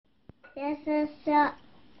This is a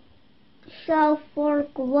show for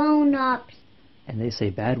grown-ups. And they say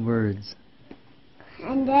bad words.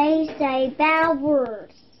 And they say bad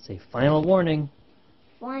words. Say final warning.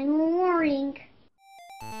 Final warning.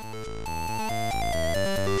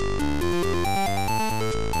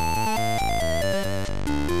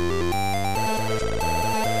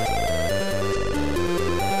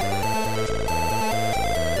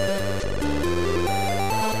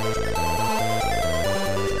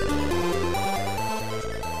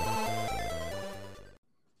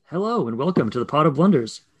 Hello and welcome to the Pot of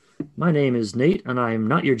Blunders. My name is Nate and I am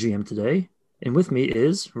not your GM today. And with me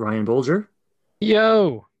is Ryan Bolger.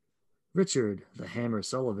 Yo! Richard, the Hammer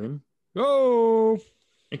Sullivan. Oh!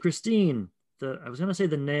 And Christine, I was going to say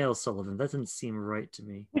the Nail Sullivan. That didn't seem right to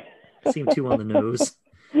me. It seemed too on the nose.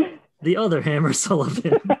 The other Hammer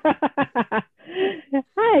Sullivan.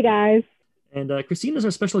 Hi, guys. And Christine is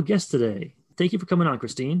our special guest today. Thank you for coming on,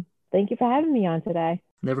 Christine. Thank you for having me on today.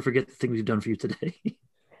 Never forget the things we've done for you today.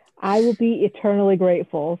 I will be eternally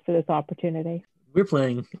grateful for this opportunity. We're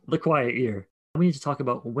playing The Quiet Year. We need to talk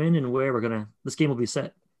about when and where this game will be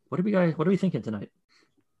set. What are we thinking tonight?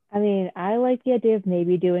 I mean, I like the idea of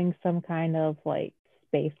maybe doing some kind of like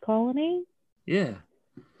space colony. Yeah.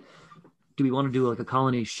 Do we want to do like a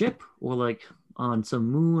colony ship or like on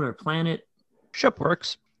some moon or planet? Ship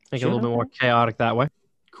works. Make it a Ship? little bit more chaotic that way.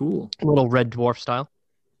 Cool. A little Red Dwarf style.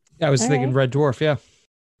 Yeah, I was All thinking right. Red Dwarf, yeah.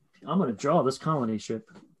 I'm going to draw this colony ship.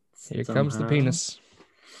 Here comes the Somehow. penis.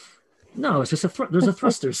 No, it's just there's a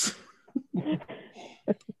thrusters.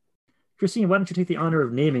 Christine, why don't you take the honor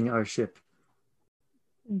of naming our ship?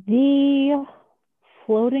 The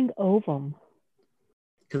floating ovum.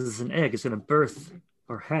 Because it's an egg. It's going to birth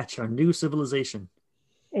or hatch our new civilization.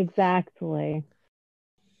 Exactly.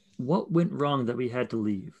 What went wrong that we had to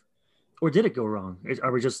leave? Or did it go wrong?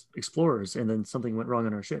 Are we just explorers and then something went wrong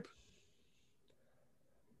on our ship?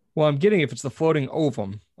 Well, I'm getting, if it's the floating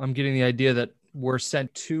ovum, I'm getting the idea that we're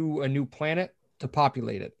sent to a new planet to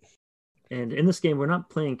populate it. And in this game, we're not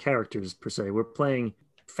playing characters per se. We're playing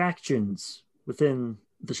factions within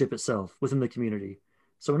the ship itself, within the community.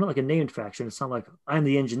 So we're not like a named faction. It's not like I'm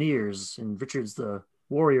the engineers and Richard's the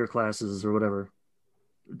warrior classes or whatever.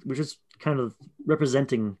 We're just kind of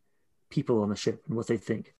representing people on the ship and what they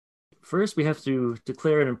think. First, we have to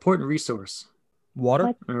declare an important resource. Water?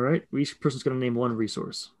 What? All right. Each person's going to name one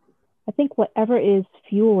resource. I think whatever is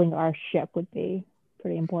fueling our ship would be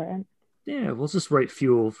pretty important. Yeah, we'll just write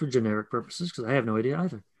fuel for generic purposes because I have no idea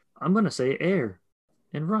either. I'm going to say air.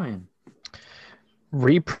 And Ryan.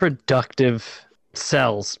 Reproductive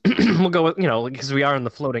cells. We'll go with, because we are in the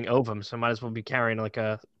floating ovum, so might as well be carrying like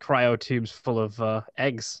a cryo tubes full of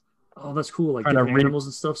eggs. Oh, that's cool. Like Trying to different animals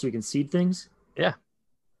and stuff so we can seed things. Yeah.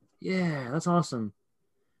 Yeah, that's awesome.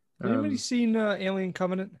 Anybody seen Alien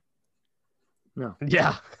Covenant? No.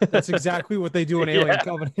 Yeah. That's exactly what they do in Alien Yeah.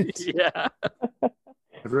 Covenant. Yeah.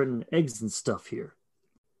 I've written eggs and stuff here.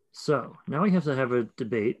 So now we have to have a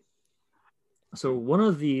debate. So one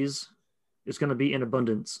of these is going to be in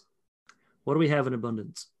abundance. What do we have in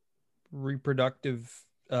abundance? Reproductive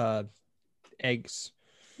eggs.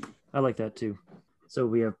 I like that too. So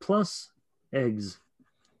we have plus eggs.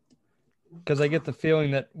 Because I get the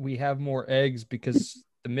feeling that we have more eggs because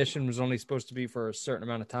the mission was only supposed to be for a certain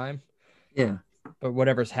amount of time. Yeah. But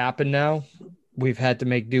whatever's happened now, we've had to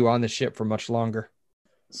make do on the ship for much longer.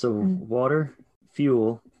 So water,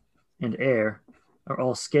 fuel, and air are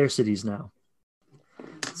all scarcities now.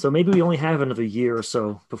 So maybe we only have another year or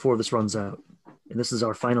so before this runs out. And this is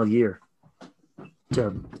our final year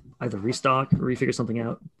to either restock or refigure something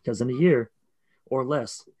out. Because in a year or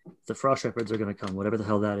less, the Frost Shepherds are going to come, whatever the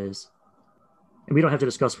hell that is. And we don't have to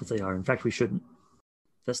discuss what they are. In fact, we shouldn't.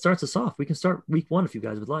 That starts us off. We can start week 1 if you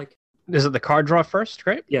guys would like. Is it the card draw first?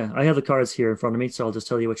 Great. Yeah, I have the cards here in front of me, so I'll just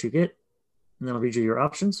tell you what you get. And then I'll read you your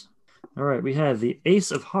options. All right, we have the Ace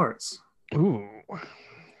of Hearts. Ooh.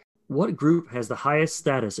 What group has the highest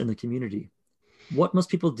status in the community? What must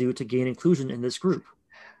people do to gain inclusion in this group?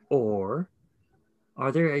 Or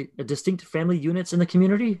are there a distinct family units in the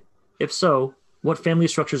community? If so, what family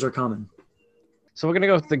structures are common? So we're going to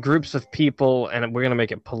go with the groups of people, and we're going to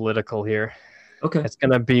make it political here. Okay. It's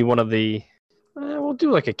going to be one of the... we'll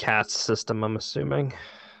do like a caste system, I'm assuming.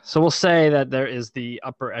 So we'll say that there is the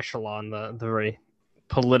upper echelon, the very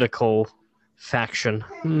political faction.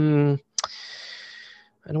 I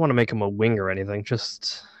don't want to make them a wing or anything,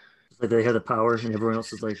 just... Like they have the power and everyone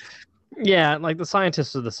else is like... Yeah, like the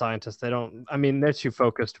scientists are the scientists. They're too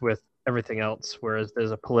focused with everything else, whereas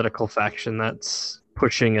there's a political faction that's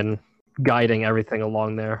pushing and guiding everything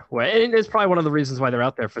along their way. And it's probably one of the reasons why they're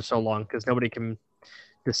out there for so long, because nobody can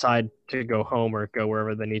decide to go home or go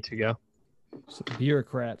wherever they need to go. So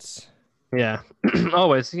bureaucrats. Yeah,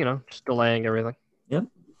 always, just delaying everything. Yep.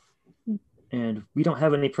 And we don't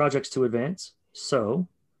have any projects to advance. So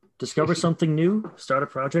discover something new, start a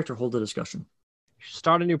project, or hold a discussion.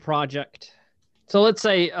 Start a new project. So let's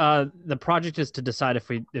say the project is to decide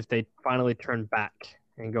if they finally turn back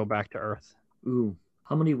and go back to Earth. Ooh,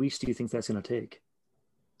 how many weeks do you think that's going to take?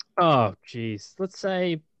 Oh, geez. Let's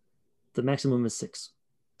say The maximum is 6.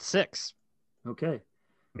 6. Okay.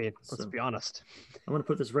 I mean, let's be honest. I'm going to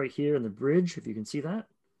put this right here in the bridge, if you can see that.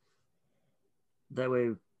 That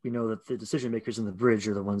way we know that the decision makers in the bridge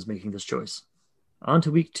are the ones making this choice. On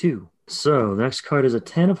to week 2. So the next card is a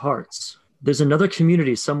 10 of hearts. There's another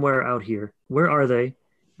community somewhere out here. Where are they,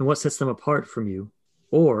 and what sets them apart from you?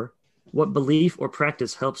 Or what belief or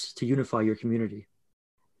practice helps to unify your community?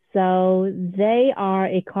 So they are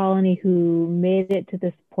a colony who made it to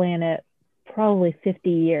this planet probably 50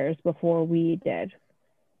 years before we did.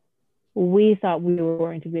 We thought we were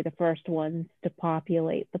going to be the first ones to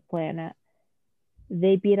populate the planet.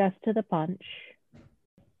 They beat us to the punch.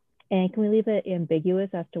 And can we leave it ambiguous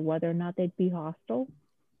as to whether or not they'd be hostile?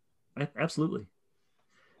 Absolutely.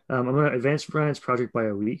 I'm going to advance Brian's project by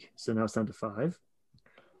a week, so now it's down to 5.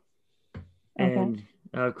 Okay. And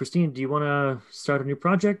Christine, do you want to start a new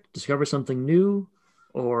project, discover something new,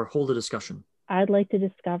 or hold a discussion? I'd like to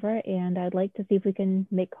discover, and I'd like to see if we can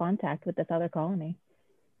make contact with this other colony.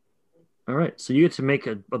 All right, so you get to make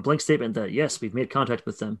a blank statement that, yes, we've made contact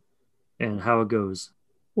with them, and how it goes.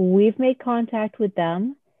 We've made contact with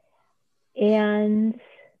them, and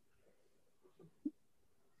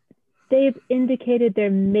they've indicated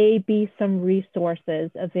there may be some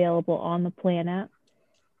resources available on the planet,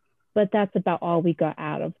 but that's about all we got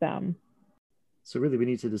out of them. So really, we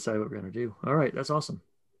need to decide what we're going to do. All right, that's awesome.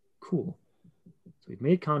 Cool. So we've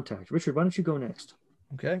made contact. Richard, why don't you go next?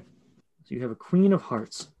 Okay. So you have a Queen of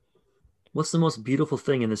Hearts. What's the most beautiful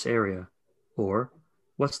thing in this area? Or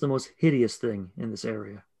what's the most hideous thing in this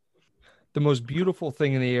area? The most beautiful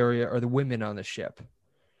thing in the area are the women on the ship.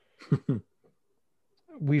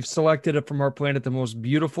 We've selected it from our planet the most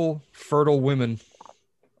beautiful, fertile women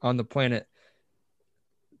on the planet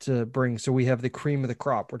to bring. So we have the cream of the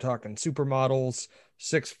crop. We're talking supermodels,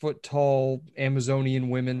 6 foot tall Amazonian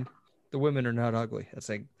women. The women are not ugly.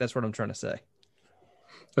 That's what I'm trying to say.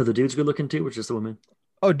 Are the dudes good looking too, or just the women?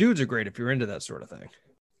 Oh, dudes are great if you're into that sort of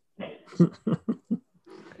thing.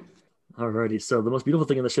 Alrighty, so the most beautiful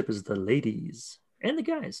thing in the ship is the ladies and the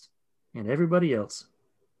guys and everybody else.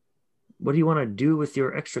 What do you want to do with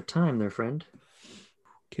your extra time there, friend?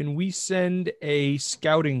 Can we send a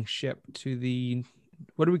scouting ship to the...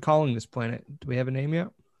 What are we calling this planet? Do we have a name yet?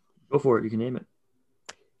 Go for it. You can name it.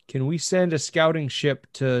 Can we send a scouting ship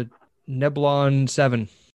to Nebulon 7?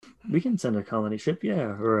 We can send a colony ship, yeah,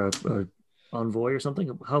 or a envoy or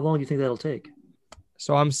something. How long do you think that'll take?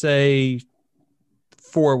 So I'm say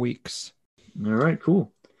 4 weeks. All right,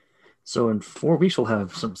 cool. So in 4 weeks, we'll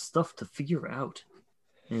have some stuff to figure out.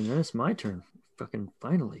 And then it's my turn. Fucking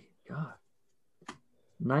finally. God.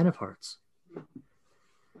 9 of Hearts.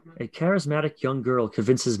 A charismatic young girl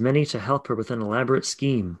convinces many to help her with an elaborate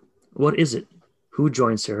scheme. What is it? Who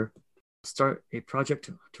joins her? Start a project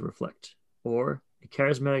to reflect. Or a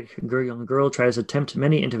charismatic young girl tries to tempt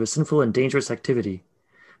many into a sinful and dangerous activity.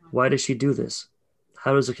 Why does she do this?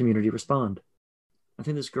 How does the community respond? I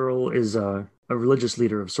think this girl is a religious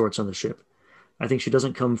leader of sorts on the ship. I think she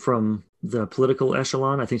doesn't come from the political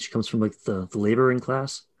echelon. I think she comes from like the laboring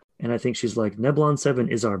class. And I think she's like, Nebulon 7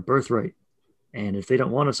 is our birthright. And if they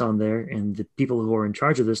don't want us on there, and the people who are in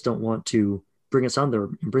charge of this don't want to bring us on there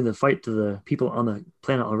and bring the fight to the people on the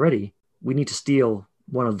planet already, we need to steal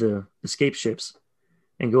one of the escape ships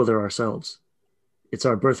and go there ourselves. It's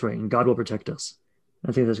our birthright, and God will protect us.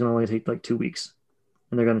 I think that's going to only take like 2 weeks.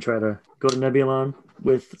 And they're going to try to go to Nebulon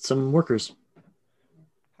with some workers.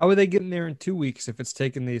 How are they getting there in 2 weeks if it's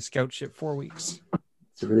taking the scout ship 4 weeks?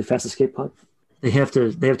 It's a really fast escape pod. They have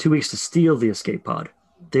 2 weeks to steal the escape pod.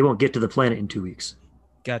 They won't get to the planet in 2 weeks.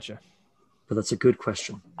 Gotcha. But that's a good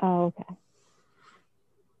question. Oh, okay.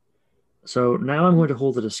 So now I'm going to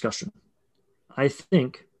hold a discussion. I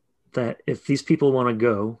think that if these people want to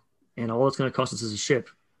go, and all it's going to cost us is a ship,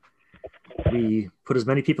 we put as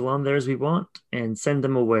many people on there as we want and send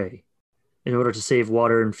them away in order to save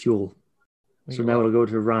water and fuel. So now it'll go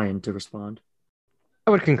to Ryan to respond.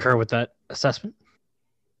 I would concur with that assessment.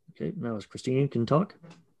 Okay, now as Christine can talk.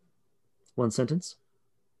 1 sentence.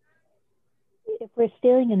 If we're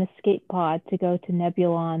stealing an escape pod to go to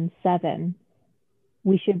Nebulon 7,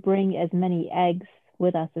 we should bring as many eggs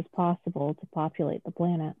with us as possible to populate the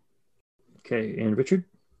planet. Okay, and Richard?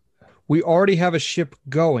 We already have a ship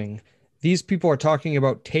going. These people are talking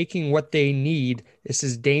about taking what they need. This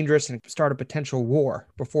is dangerous and start a potential war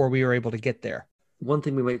before we are able to get there. One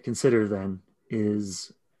thing we might consider then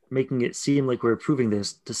is making it seem like we're approving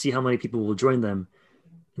this to see how many people will join them,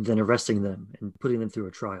 and then arresting them and putting them through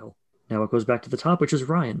a trial. Now it goes back to the top, which is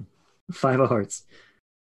Ryan. 5 of hearts.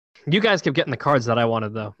 You guys kept getting the cards that I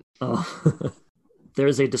wanted, though. Oh. There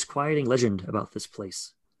is a disquieting legend about this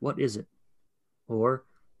place. What is it? Or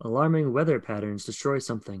alarming weather patterns destroy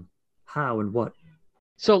something. How and what?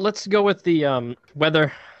 So let's go with the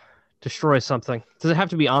weather destroy something. Does it have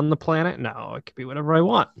to be on the planet? No, it could be whatever I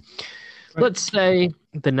want. Right. Let's say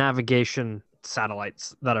the navigation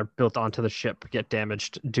satellites that are built onto the ship get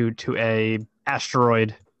damaged due to a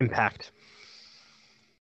asteroid impact.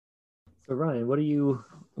 So Ryan, what do you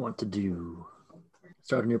want to do?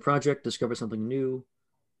 Start a new project, discover something new,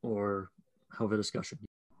 or have a discussion?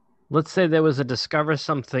 Let's say there was a discover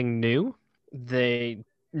something new. They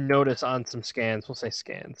notice on some scans, we'll say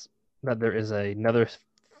scans, that there is another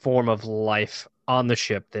form of life on the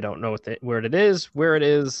ship. They don't know where it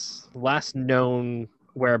is. Last known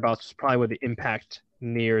whereabouts was probably where the impact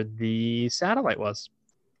near the satellite was.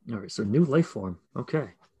 All right, so new life form.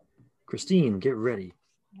 Okay. Christine, get ready.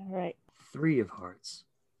 All right. 3 of hearts.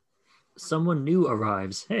 Someone new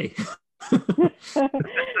arrives. Hey.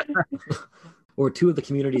 Or 2 of the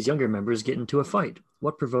community's younger members get into a fight.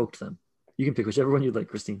 What provoked them? You can pick whichever one you'd like,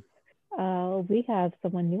 Christine. We have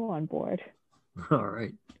someone new on board. All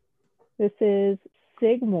right. This is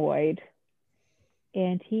Sigmoid,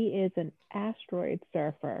 and he is an asteroid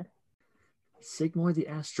surfer. Sigmoid the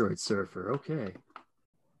asteroid surfer. Okay.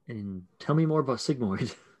 And tell me more about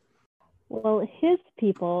Sigmoid. Well, his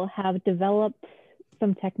people have developed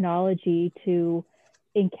some technology to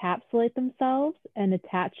encapsulate themselves and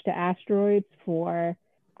attach to asteroids for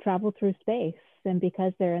travel through space. And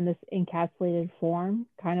because they're in this encapsulated form,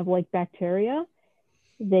 kind of like bacteria,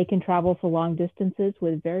 they can travel for long distances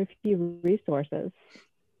with very few resources.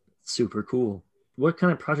 Super cool. What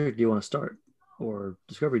kind of project do you want to start? Or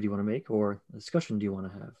discovery do you want to make? Or discussion do you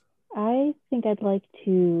want to have? I think I'd like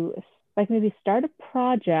to maybe start a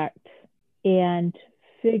project and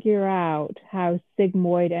figure out how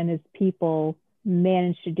Sigmoid and his people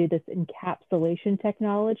managed to do this encapsulation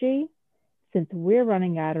technology since we're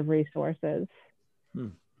running out of resources.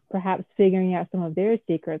 Perhaps figuring out some of their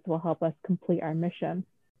secrets will help us complete our mission.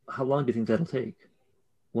 How long do you think that'll take?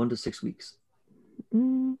 1 to 6 weeks.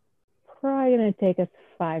 Probably going to take us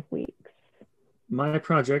 5 weeks. My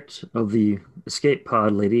project of the escape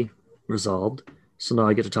pod lady resolved, so now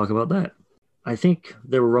I get to talk about that. I think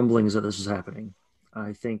there were rumblings that this was happening.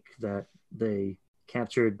 I think that they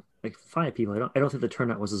captured like 5 people. I don't think the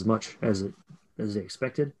turnout was as much as they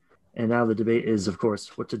expected. And now the debate is, of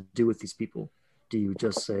course, what to do with these people. Do you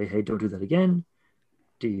just say, hey, don't do that again?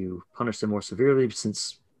 Do you punish them more severely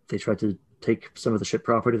since they tried to take some of the ship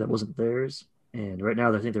property that wasn't theirs? And right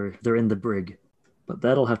now I think they're in the brig. But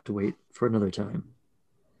that'll have to wait for another time.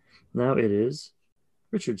 Now it is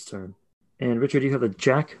Richard's turn. And Richard, you have the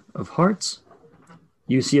Jack of Hearts.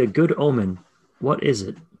 You see a good omen. What is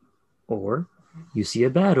it? Or you see a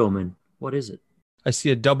bad omen. What is it? I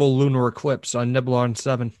see a double lunar eclipse on Nebulon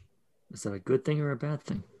 7. Is that a good thing or a bad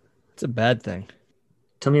thing? It's a bad thing.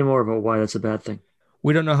 Tell me more about why that's a bad thing.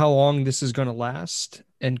 We don't know how long this is going to last,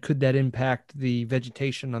 and could that impact the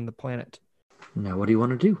vegetation on the planet? Now, what do you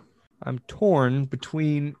want to do? I'm torn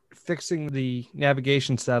between fixing the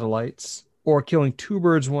navigation satellites or killing 2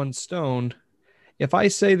 birds, 1 stone. If I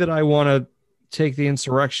say that I want to take the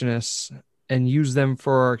insurrectionists and use them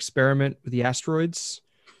for our experiment with the asteroids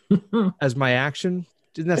as my action,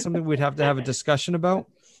 isn't that something we'd have to have a discussion about?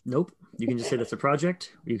 Nope. You can just say that's a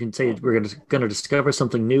project. You can say we're going to discover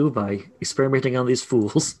something new by experimenting on these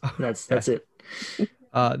fools. That's it.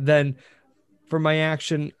 Then for my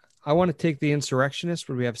action, I want to take the insurrectionists,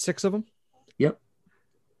 where we have 6 of them. Yep.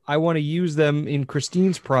 I want to use them in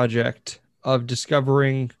Christine's project of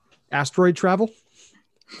discovering asteroid travel.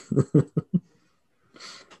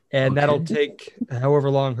 And that'll take however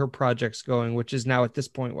long her project's going, which is now at this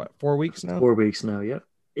point, 4 weeks now? 4 weeks now, yep.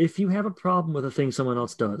 If you have a problem with a thing someone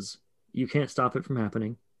else does, you can't stop it from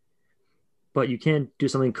happening. But you can do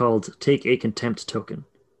something called take a contempt token.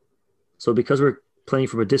 So because we're playing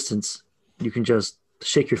from a distance, you can just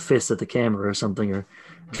shake your fist at the camera or something, or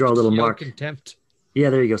draw a little mark. Contempt. Yeah,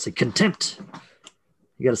 there you go. Say contempt.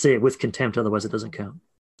 You got to say it with contempt, otherwise it doesn't count.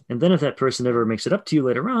 And then if that person ever makes it up to you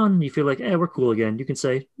later on, you feel like, we're cool again. You can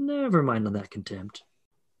say, never mind on that contempt.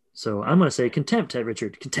 So I'm going to say contempt at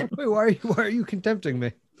Richard. Contempt. Wait, why are you contempting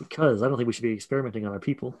me? Because I don't think we should be experimenting on our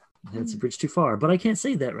people. It's a bridge too far, but I can't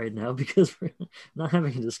say that right now because we're not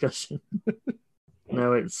having a discussion.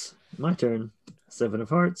 Now it's my turn. 7 of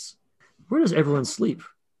Hearts. Where does everyone sleep?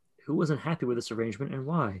 Who wasn't happy with this arrangement and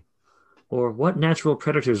why? Or what natural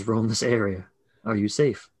predators roam this area? Are you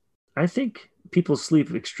safe? I think people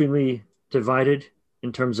sleep extremely divided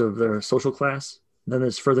in terms of their social class. Then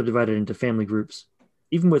it's further divided into family groups.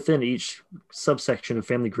 Even within each subsection of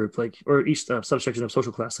family group, or each subsection of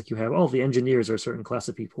social class, you have all the engineers are a certain class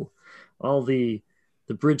of people. All the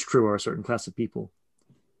bridge crew are a certain class of people.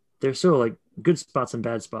 There's still good spots and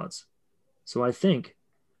bad spots. So I think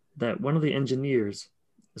that one of the engineers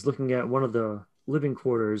is looking at one of the living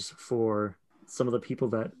quarters for some of the people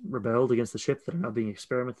that rebelled against the ship that are now being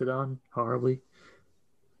experimented on horribly.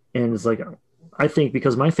 And it's I think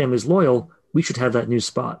because my family's loyal, we should have that new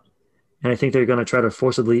spot. And I think they're going to try to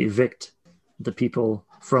forcibly evict the people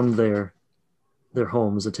from their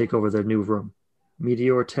homes and take over their new room.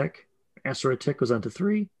 Meteor Tech, Asteroid Tech goes on to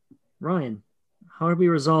 3. Ryan, how do we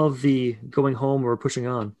resolve the going home or pushing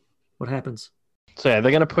on? What happens? So yeah,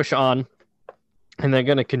 they're going to push on, and they're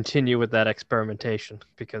going to continue with that experimentation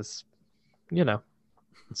because,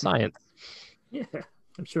 science. Yeah,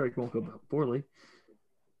 I'm sure it won't go poorly.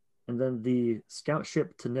 And then the scout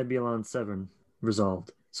ship to Nebulon 7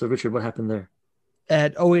 resolved. So, Richard, what happened there?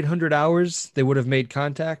 At 0800 hours, they would have made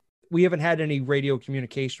contact. We haven't had any radio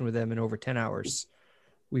communication with them in over 10 hours.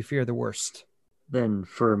 We fear the worst. Then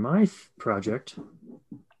for my project,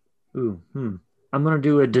 I'm going to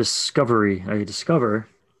do a discovery. I discover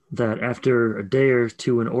that after a day or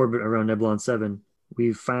two in orbit around Nebulon 7,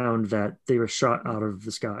 we've found that they were shot out of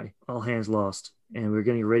the sky. All hands lost. And we're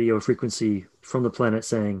getting a radio frequency from the planet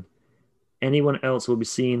saying anyone else will be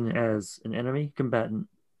seen as an enemy combatant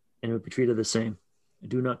and will be treated the same.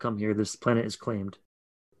 Do not come here. This planet is claimed.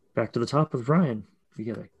 Back to the top with Ryan. We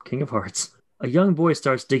get a King of Hearts. A young boy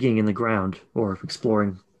starts digging in the ground, or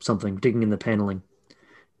exploring something, digging in the paneling,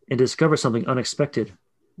 and discovers something unexpected.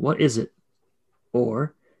 What is it?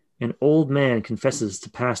 Or an old man confesses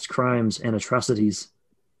to past crimes and atrocities.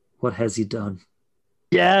 What has he done?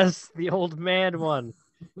 Yes, the old man one.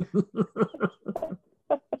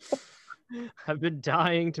 I've been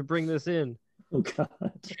dying to bring this in. Oh, God.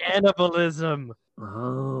 Cannibalism.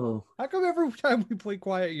 Oh. How come every time we play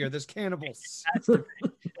Quiet Year, there's cannibals? It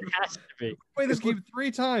has to be. Play this game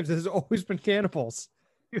 3 times. There's always been cannibals.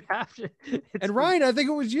 You have to. And Ryan, I think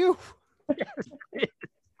it was you.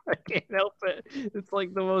 I can't help it. It's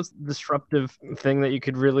like the most disruptive thing that you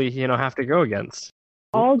could really, have to go against.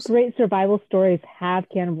 All great survival stories have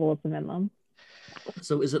cannibalism in them.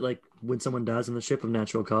 So is it like when someone dies on the ship of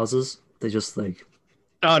natural causes, they just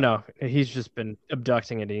Oh, no. He's just been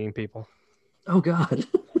abducting and eating people. Oh, God.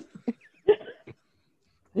 Hey,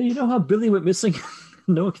 you know how Billy went missing?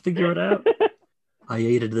 No one could figure it out. I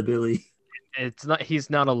hated the Billy.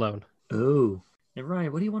 He's not alone. Oh. And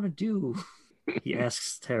Ryan, what do you want to do? He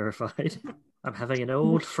asks, terrified. I'm having an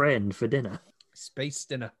old friend for dinner. Space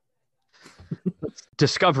dinner.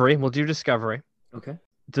 Discovery. We'll do discovery. Okay.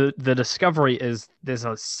 The discovery is there's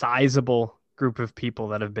a sizable group of people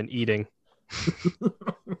that have been eating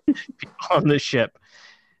on the ship,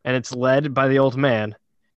 and it's led by the old man.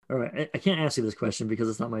 All right, I can't ask you this question because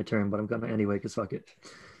it's not my turn, but I'm gonna anyway because fuck it.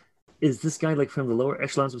 Is this guy from the lower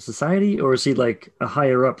echelons of society, or is he a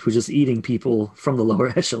higher up who's just eating people from the lower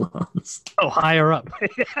echelons? Oh, higher up.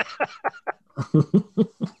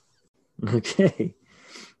 Okay,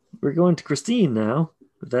 we're going to Christine now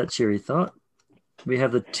with that cheery thought. We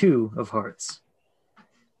have the 2 of Hearts.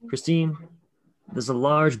 Christine, there's a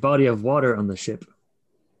large body of water on the ship.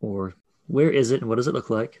 Or where is it and what does it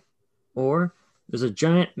look like? Or there's a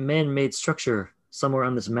giant man-made structure somewhere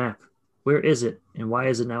on this map. Where is it and why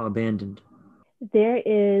is it now abandoned? There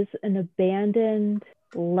is an abandoned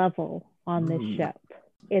level on this ship.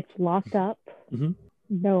 It's locked up. Mm-hmm.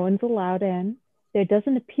 No one's allowed in. There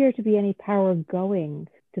doesn't appear to be any power going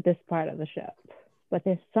to this part of the ship. But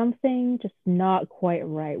there's something just not quite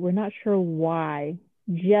right. We're not sure why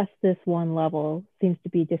just this one level seems to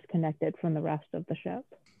be disconnected from the rest of the ship.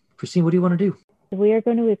 Christine, what do you want to do? We are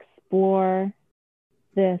going to explore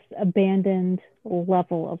this abandoned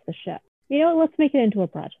level of the ship. Let's make it into a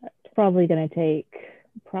project. It's probably going to take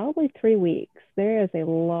 3 weeks. There is a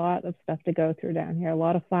lot of stuff to go through down here. A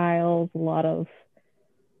lot of files, a lot of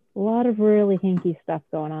really hinky stuff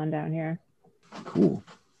going on down here. Cool.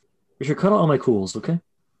 We should cut out all my cools, okay?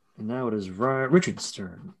 And now it is Richard's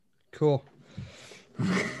turn. Cool.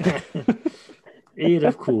 8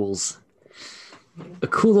 of cools. A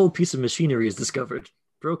cool old piece of machinery is discovered.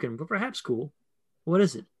 Broken, but perhaps cool. What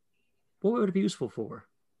is it? What would it be useful for?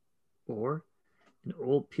 Or An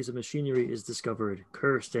old piece of machinery is discovered,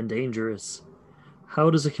 cursed and dangerous. How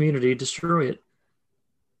does the community destroy it?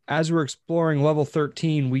 As we're exploring level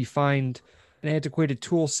 13, we find an antiquated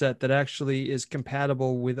tool set that actually is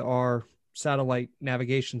compatible with our satellite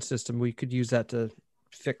navigation system. We could use that to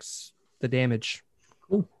fix the damage.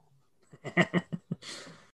 Cool.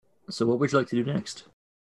 So what would you like to do next?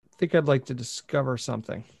 I think I'd like to discover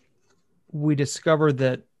something. We discovered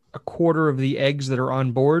that a quarter of the eggs that are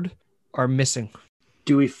on board are missing.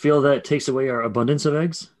 Do we feel that takes away our abundance of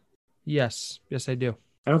eggs? Yes, I do.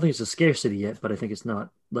 I don't think it's a scarcity yet, but I think it's not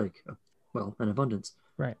like, an abundance.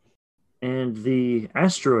 Right. And the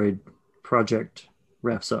asteroid project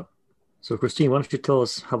wraps up. So, Christine, why don't you tell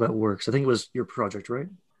us how that works? I think it was your project, right?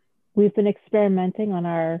 We've been experimenting on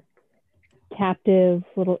our captive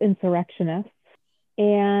little insurrectionists,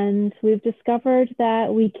 and we've discovered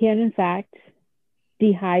that we can, in fact,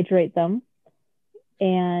 dehydrate them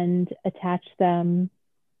and attach them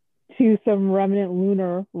to some remnant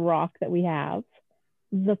lunar rock that we have.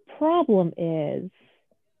 The problem is,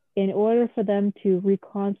 in order for them to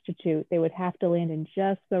reconstitute, they would have to land in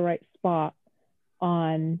just the right spot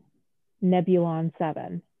on Nebulon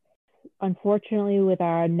 7. Unfortunately, with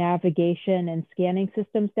our navigation and scanning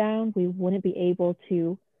systems down, we wouldn't be able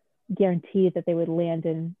to guarantee that they would land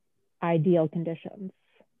in ideal conditions.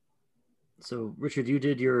 So, Richard, you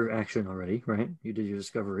did your action already, right? You did your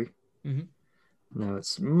discovery. Mhm. Now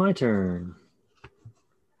it's my turn.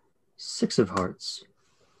 6 of Hearts.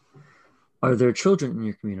 Are there children in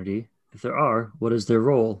your community? If there are, what is their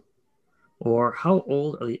role? Or how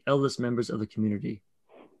old are the eldest members of the community?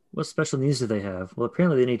 What special needs do they have? Well,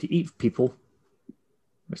 apparently they need to eat people,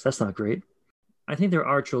 which that's not great. I think there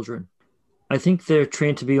are children. I think they're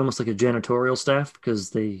trained to be almost like a janitorial staff because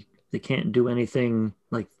they can't do anything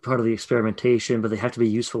like part of the experimentation, but they have to be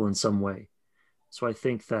useful in some way. So I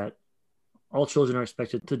think that all children are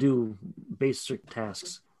expected to do basic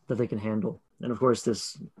tasks that they can handle. And of course, the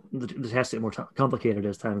tasks get more complicated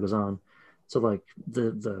as time goes on. So like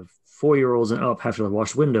the 4-year-olds and up have to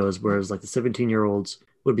wash windows, whereas like the 17-year-olds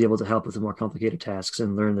would be able to help with the more complicated tasks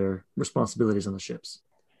and learn their responsibilities on the ships.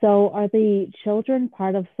 So are the children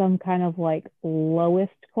part of some kind of like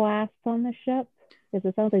lowest class on the ship? Because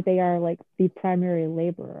it sounds like they are like the primary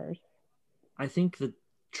laborers. I think the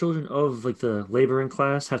children of like the laboring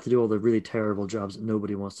class have to do all the really terrible jobs that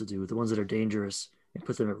nobody wants to do, the ones that are dangerous and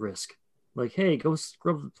put them at risk. Like, hey, go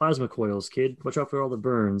scrub the plasma coils, kid. Watch out for all the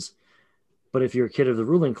burns. But if you're a kid of the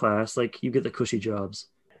ruling class, like, you get the cushy jobs.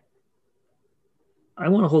 I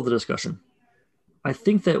want to hold the discussion. I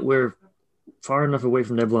think that we're far enough away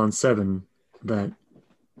from Nebulon 7 that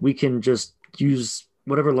we can just use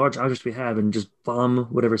whatever large objects we have and just bomb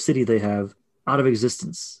whatever city they have out of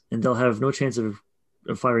existence. And they'll have no chance of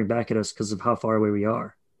firing back at us because of how far away we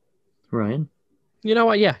are. Ryan? You know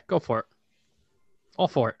what? Yeah, go for it. All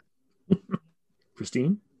for it.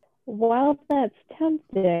 Christine? While that's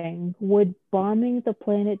tempting, would bombing the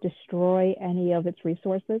planet destroy any of its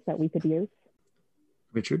resources that we could use?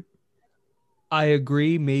 Richard? I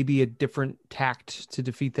agree. Maybe a different tact to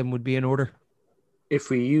defeat them would be in order. If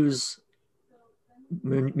we use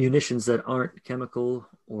munitions that aren't chemical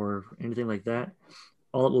or anything like that,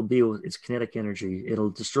 all it will be is kinetic energy. It'll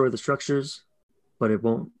destroy the structures, but it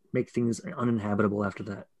won't make things uninhabitable after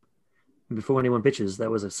that. And before anyone bitches, that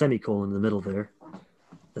was a semicolon in the middle there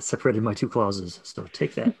that separated my 2 clauses. So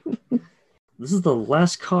take that. This is the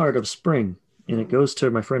last card of spring, and it goes to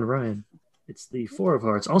my friend Ryan. It's the 4 of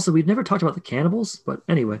Hearts. Also, we've never talked about the cannibals, but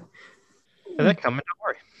anyway. They're coming, don't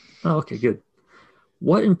worry. Oh, okay, good.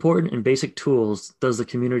 What important and basic tools does the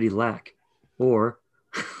community lack? Or,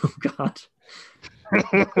 oh God.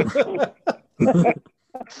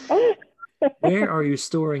 Where are you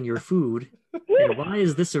storing your food? And why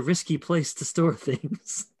is this a risky place to store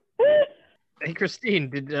things? Hey, Christine,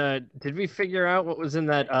 did we figure out what was in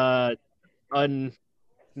that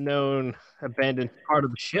unknown abandoned part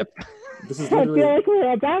of the ship? This is I literally, feel like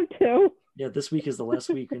we're about to. yeah, this week is the last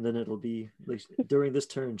week, and then it'll be, like, during this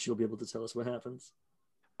turn, she'll be able to tell us what happens.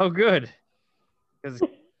 Oh, good. Because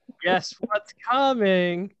guess what's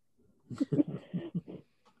coming?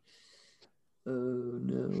 Oh,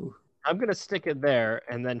 no. I'm going to stick it there,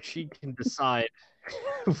 and then she can decide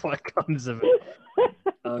what comes of it.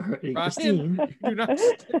 All right, Ryan, Christine. do not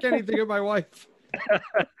stick anything at my wife.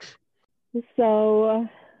 So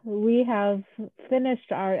we have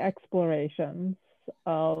finished our explorations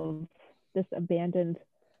of this abandoned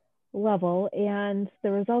level, and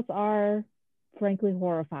the results are frankly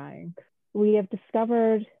horrifying. We have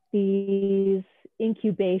discovered these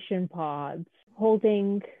incubation pods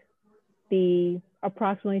holding the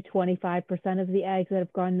approximately 25% of the eggs that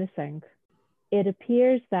have gone missing. It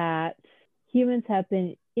appears that humans have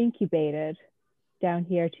been incubated down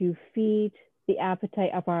here to feed the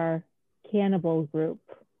appetite of our cannibal group.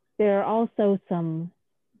 There are also some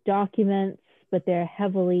documents, but they're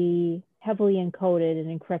heavily encoded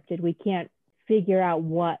and encrypted. We can't figure out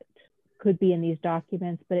what could be in these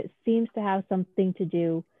documents, but it seems to have something to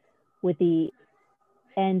do with the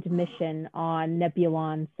end mission on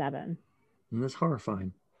Nebulon 7. And that's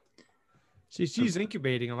horrifying. She's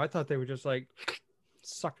incubating them. I thought they were just like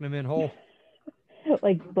sucking them in whole.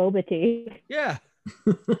 Like boba tea. Yeah.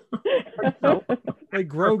 Like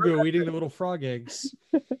Grogu eating the little frog eggs.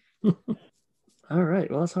 All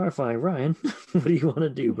right. Well, that's horrifying. Ryan, what do you want to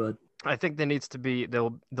do, bud? I think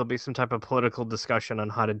there'll be some type of political discussion on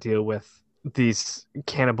how to deal with these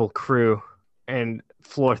cannibal crew and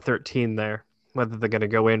floor 13 there. Whether they're going to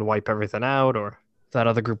go in, wipe everything out, or that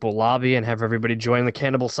other group will lobby and have everybody join the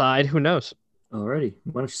cannibal side. Who knows? Alrighty.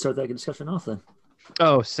 Why don't you start that discussion off then?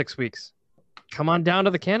 Oh, 6 weeks. Come on down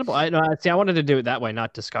to the cannibal. I wanted to do it that way,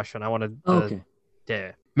 not discussion. I wanted Okay.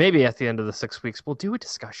 Yeah. Maybe at the end of the 6 weeks, we'll do a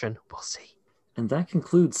discussion. We'll see. And that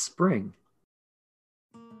concludes spring.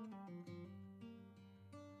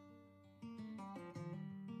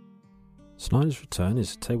 Snyder's Return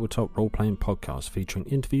is a tabletop role-playing podcast featuring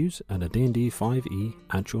interviews and a D&D 5e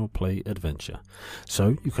actual play adventure,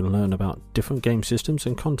 so you can learn about different game systems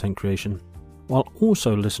and content creation, while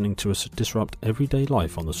also listening to us disrupt everyday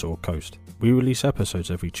life on the Sword Coast. We release episodes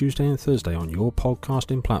every Tuesday and Thursday on your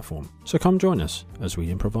podcasting platform, so come join us as we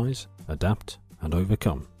improvise, adapt, and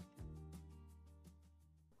overcome.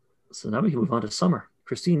 So now we can move on to summer.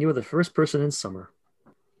 Christine, you are the first person in summer.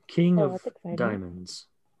 King Oh, of that's exciting. Diamonds.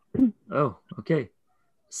 Oh, okay.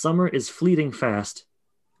 Summer is fleeting fast.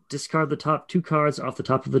 Discard the top 2 cards off the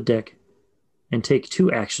top of the deck and take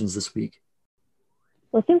 2 actions this week.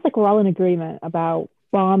 Well, it seems like we're all in agreement about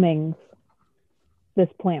bombing this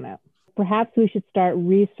planet. Perhaps we should start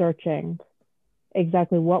researching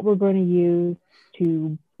exactly what we're going to use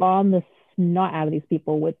to bomb the snot out of these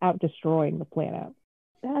people without destroying the planet.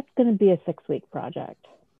 That's going to be a 6-week project.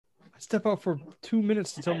 I step out for 2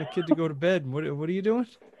 minutes to tell my kid to go to bed. What are you doing?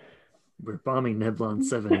 We're bombing Nebulon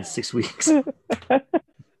 7 in 6 weeks. All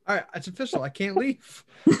right, it's official. I can't leave.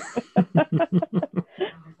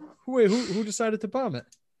 Wait, who decided to bomb it?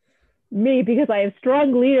 Me, because I have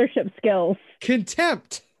strong leadership skills.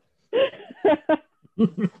 Contempt.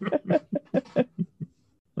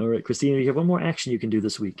 All right, Christina, you have one more action you can do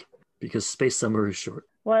this week because Space Summer is short.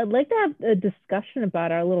 Well, I'd like to have a discussion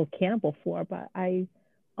about our little cannibal floor, but I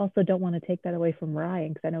also don't want to take that away from Ryan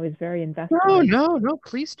because I know he's very invested. No,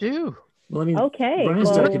 please do. Well, I mean, Okay, Ryan's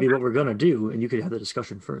well- job could be what we're going to do, and you could have the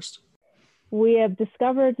discussion first. We have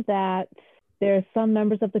discovered that there are some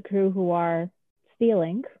members of the crew who are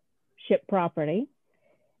stealing ship property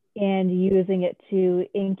and using it to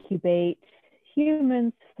incubate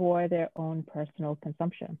humans for their own personal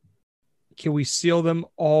consumption. Can we seal them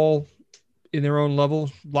all in their own level,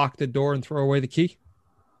 lock the door, and throw away the key?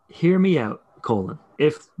 Hear me out, Colin.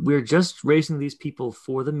 If we're just raising these people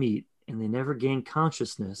for the meat and they never gain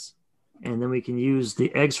consciousness, and then we can use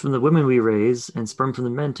the eggs from the women we raise and sperm from the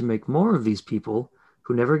men to make more of these people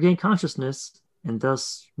who never gain consciousness and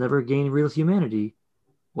thus never gain real humanity,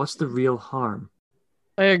 what's the real harm?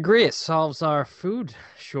 I agree. It solves our food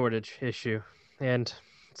shortage issue. And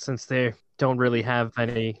since they don't really have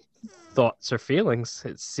any thoughts or feelings,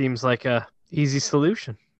 it seems like a easy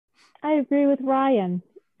solution. I agree with Ryan.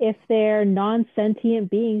 If they're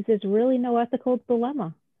non-sentient beings, there's really no ethical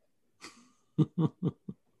dilemma.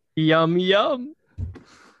 Yum, yum.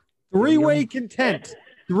 Three-way content.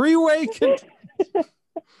 Three-way content.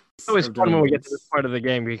 It's always fun when we get to this part of the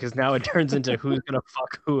game because now it turns into who's gonna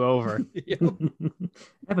fuck who over.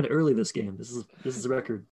 Happened early this game. This is a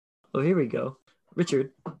record. Oh, here we go.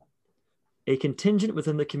 Richard, a contingent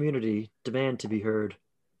within the community demand to be heard.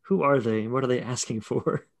 Who are they and what are they asking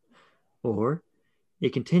for? Or a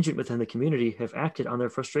contingent within the community have acted on their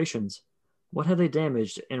frustrations. What have they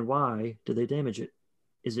damaged and why did they damage it?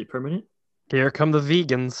 Is it permanent? Here come the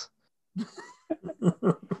vegans.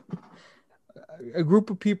 A group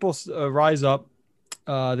of people rise up.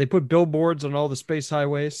 They put billboards on all the space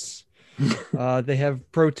highways. They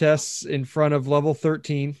have protests in front of level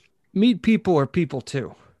 13. Meat people are people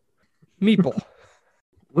too. Meeple.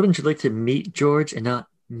 Wouldn't you like to meet George and not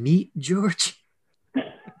meet George?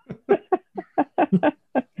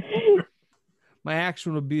 My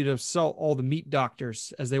action would be to sell all the meat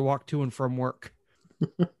doctors as they walk to and from work.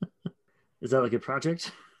 Is that like a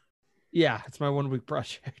project? Yeah, it's my 1 week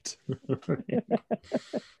project.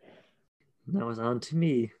 Now it's on to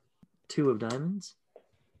me. 2 of diamonds.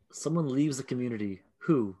 Someone leaves the community.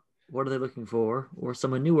 Who What are they looking for? Or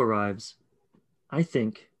someone new arrives. I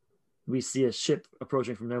think we see a ship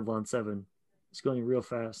approaching from Nebulon 7. It's going real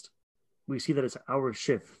fast. We see that it's our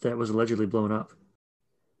ship that was allegedly blown up.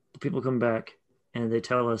 The people come back and they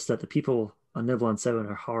tell us that the people on Nebulon 7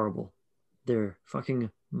 are horrible. They're fucking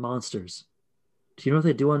monsters. Do you know what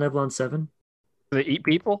they do on Nebulon 7? They eat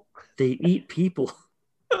people? They eat people.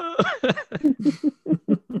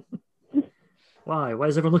 Why? Why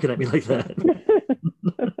is everyone looking at me like that?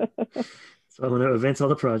 So I'm going to advance all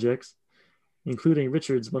the projects, including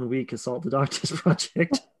Richard's 1 week Assault the Doctors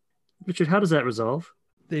project. Richard, how does that resolve?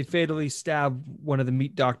 They fatally stab one of the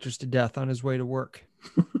meat doctors to death on his way to work.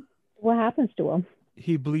 What happens to him?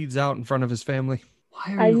 He bleeds out in front of his family.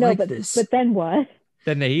 Why are you like this? But then what?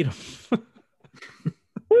 Then they eat him.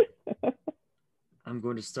 I'm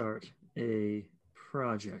going to start a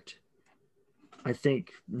project. I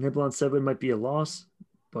think Nebulon 7 might be a loss,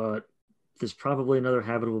 but there's probably another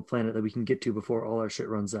habitable planet that we can get to before all our shit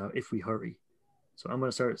runs out if we hurry. So I'm going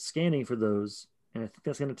to start scanning for those, and I think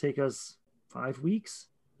that's going to take us 5 weeks?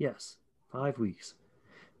 Yes, 5 weeks.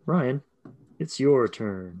 Ryan, it's your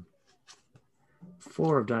turn.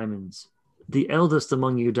 4 of diamonds. The eldest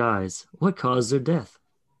among you dies. What caused their death?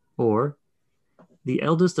 Or, the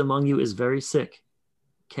eldest among you is very sick.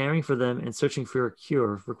 Caring for them and searching for a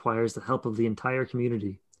cure requires the help of the entire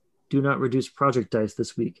community. Do not reduce project dice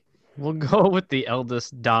this week. We'll go with the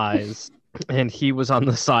eldest dies, and he was on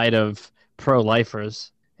the side of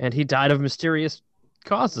pro-lifers, and he died of mysterious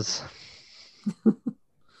causes.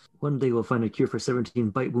 One day we'll find a cure for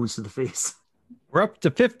 17 bite wounds to the face. We're up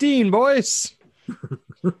to 15, boys.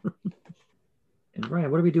 And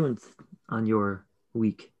Ryan, what are we doing on your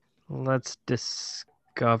week? Let's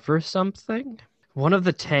discover something. One of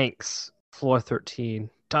the tanks, floor 13,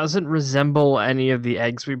 doesn't resemble any of the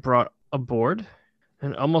eggs we brought aboard.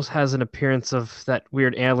 And almost has an appearance of that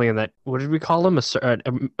weird alien that, what did we call him?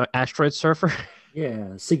 An asteroid surfer?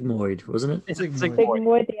 Yeah, Sigmoid, wasn't it?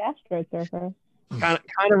 Sigmoid the asteroid surfer. Kind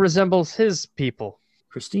of resembles his people.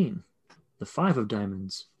 Christine, the 5 of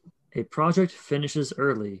diamonds. A project finishes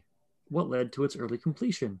early. What led to its early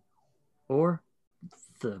completion? Or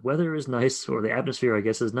the weather is nice, or the atmosphere, I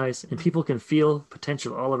guess, is nice, and people can feel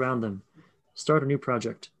potential all around them. Start a new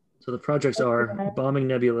project. So the projects are bombing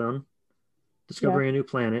Nebulon, discovering a new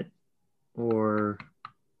planet, or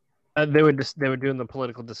they were doing the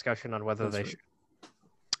political discussion on whether they should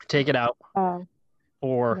take it out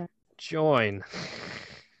or join.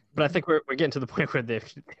 But I think we're getting to the point where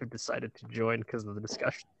they've decided to join because of the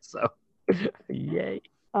discussion. So, yay.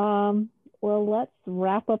 Well, let's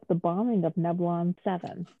wrap up the bombing of Nebulon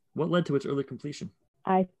 7. What led to its early completion?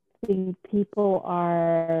 I think people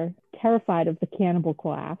are terrified of the cannibal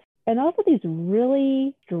class. And also these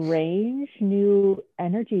really strange new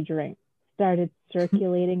energy drinks started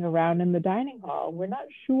circulating around in the dining hall. We're not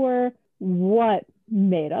sure what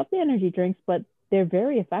made up the energy drinks, but they're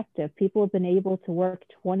very effective. People have been able to work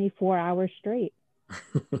 24 hours straight.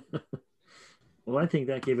 Well, I think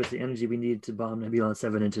that gave us the energy we needed to bomb Nebulon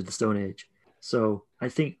 7 into the Stone Age. So I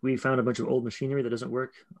think we found a bunch of old machinery that doesn't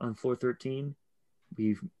work on floor 13.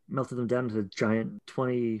 We've melted them down into giant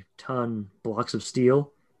 20-ton blocks of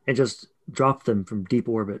steel and just dropped them from deep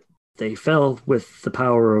orbit. They fell with the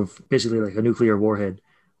power of basically like a nuclear warhead,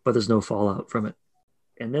 but there's no fallout from it.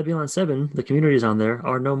 And Nebulon 7, the communities on there,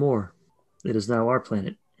 are no more. It is now our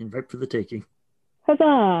planet, and ripe for the taking.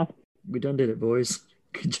 Huzzah! We done did it, boys.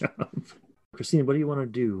 Good job. Christine, what do you want to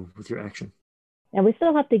do with your action? And we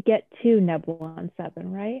still have to get to Nebulon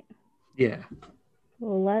 7, right? Yeah.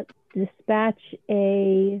 Well, let's dispatch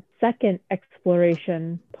a second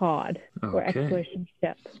exploration pod or exploration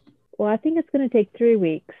ship. Well, I think it's going to take 3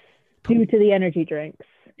 weeks due to the energy drinks.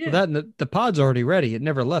 Yeah. Well, the pod's already ready. It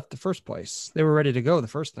never left the first place. They were ready to go the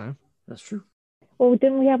first time. That's true. Well,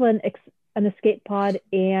 didn't we have an escape pod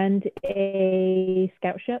and a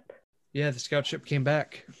scout ship? Yeah, the scout ship came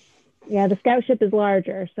back. Yeah, the scout ship is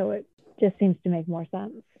larger, so it just seems to make more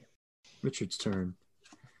sense. Richard's turn.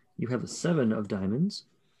 You have a 7 of diamonds.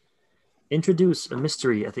 Introduce a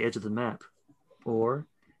mystery at the edge of the map, or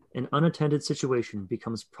an unattended situation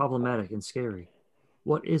becomes problematic and scary.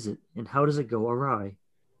 What is it, and how does it go awry?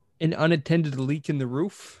 An unattended leak in the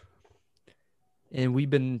roof, and we've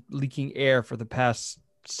been leaking air for the past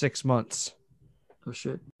 6 months. Oh,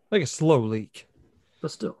 shit. Like a slow leak. But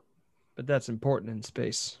still. But that's important in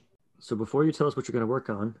space. So before you tell us what you're going to work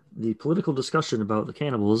on, the political discussion about the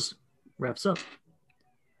cannibals wraps up.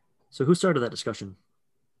 So who started that discussion?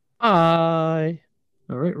 All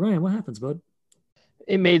right, Ryan, what happens, bud?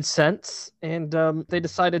 It made sense, and they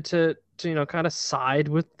decided to kind of side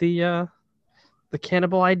with the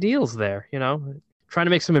cannibal ideals there. trying to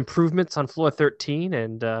make some improvements on floor 13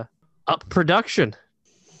 and up production.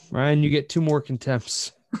 Ryan, you get 2 more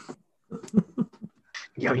contempts.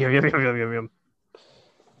 Yum, yum, yum, yum, yum, yum, yum.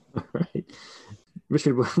 All right.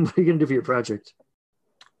 Richard, what are you going to do for your project?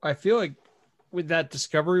 I feel like with that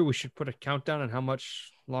discovery, we should put a countdown on how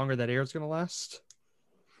much longer that air is going to last.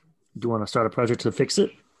 Do you want to start a project to fix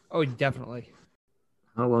it? Oh, definitely.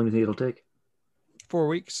 How long do you think it'll take? 4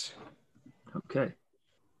 weeks. Okay.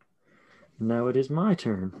 Now it is my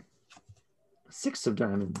turn. 6 of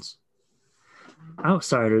diamonds.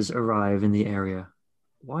 Outsiders arrive in the area.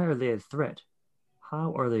 Why are they a threat?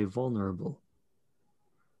 How are they vulnerable?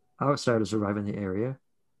 Outsiders arrive in the area.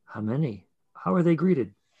 How many? How are they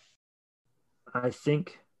greeted? I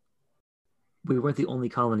think we weren't the only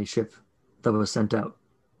colony ship that was sent out.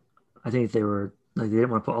 I think they didn't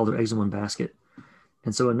want to put all their eggs in one basket.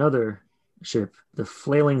 And so another ship, the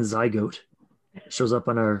Flailing Zygote, shows up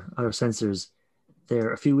on our sensors.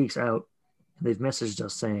 They're a few weeks out. And they've messaged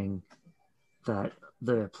us saying that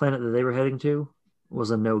the planet that they were heading to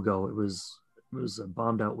was a no-go. It was a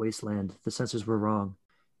bombed out wasteland. The sensors were wrong.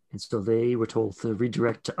 And so they were told to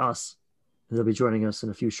redirect to us. And they'll be joining us in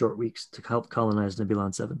a few short weeks to help colonize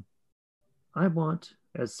Nebulon 7. I want,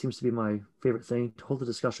 as seems to be my favorite thing, to hold a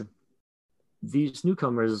discussion. These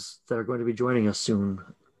newcomers that are going to be joining us soon,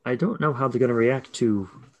 I don't know how they're going to react to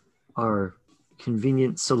our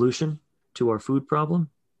convenient solution to our food problem.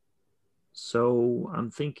 So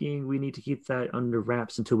I'm thinking we need to keep that under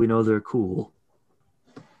wraps until we know they're cool.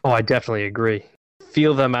 Oh, I definitely agree.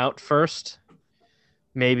 Feel them out first.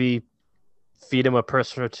 Maybe feed them a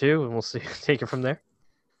person or two, and we'll see. Take it from there.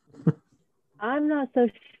 I'm not so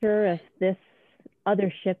sure if this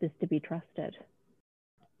other ship is to be trusted.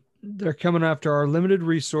 They're coming after our limited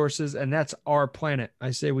resources, and that's our planet.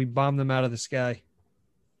 I say we bomb them out of the sky.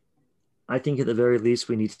 I think at the very least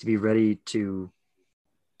we need to be ready to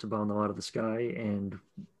bomb them out of the sky, and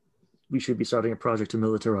we should be starting a project to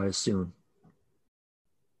militarize soon.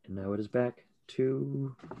 And now it is back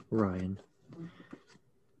to Ryan.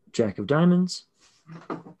 Jack of diamonds.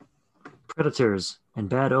 Predators and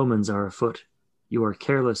bad omens are afoot. You are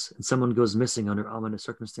careless and someone goes missing under ominous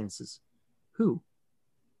circumstances. Who?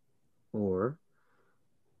 Or,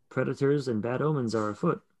 predators and bad omens are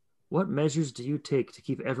afoot. What measures do you take to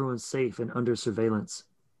keep everyone safe and under surveillance?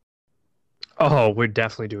 Oh, we're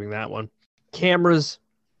definitely doing that one. Cameras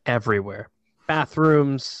everywhere.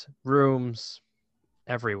 Bathrooms, rooms,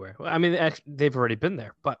 everywhere. I mean, they've already been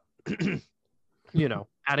there, but,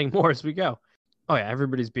 adding more as we go. Oh, yeah,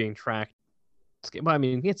 everybody's being tracked. Well, I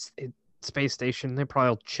mean, it's space station. They're probably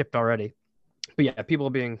all chipped already. But yeah, people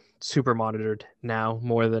are being super monitored now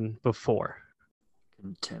more than before.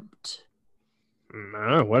 Contempt.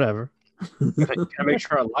 Whatever. Gotta make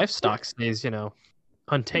sure our livestock stays,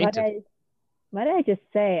 untainted. Might I just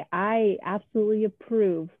say, I absolutely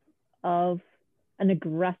approve of an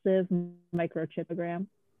aggressive microchipogram.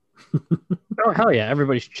 Oh, hell yeah.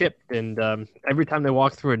 Everybody's chipped. And every time they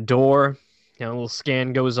walk through a door, a little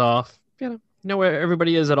scan goes off. Know where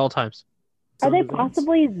everybody is at all times. Are they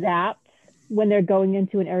possibly zapped when they're going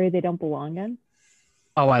into an area they don't belong in?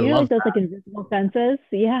 Oh, I love those like invisible fences?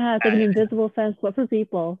 Yeah, it's like an invisible fence, but for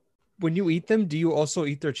people. When you eat them, do you also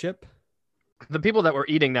eat their chip? The people that we're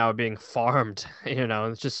eating now are being farmed.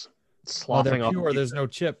 It's just sloughing off. Pure, there's no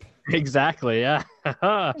chip. Exactly, yeah.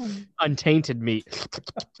 Untainted meat.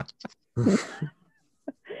 The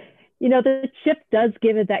chip does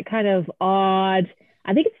give it that kind of odd,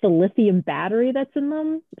 I think it's the lithium battery that's in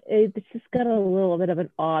them. It's just got a little bit of an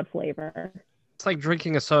odd flavor. It's like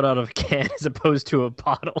drinking a soda out of a can as opposed to a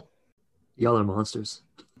bottle. Y'all are monsters.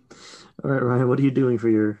 All right, Ryan, what are you doing for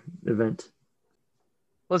your event?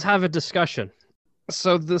 Let's have a discussion.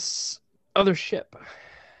 So this other ship,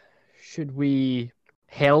 should we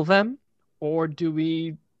hail them or do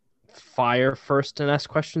we fire first and ask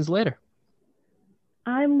questions later?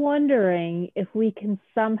 I'm wondering if we can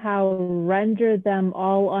somehow render them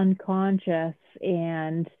all unconscious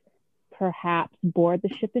and perhaps board the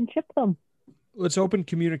ship and chip them. Let's open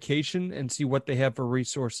communication and see what they have for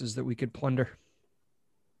resources that we could plunder.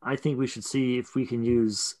 I think we should see if we can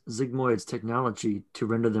use Zygmoid's technology to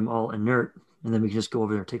render them all inert, and then we can just go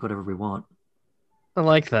over there and take whatever we want. I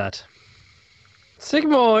like that.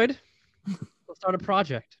 Zygmoid! We'll start a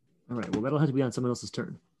project. All right, well, that'll have to be on someone else's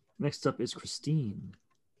turn. Next up is Christine.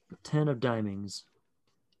 10 of diamonds.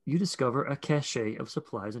 You discover a cache of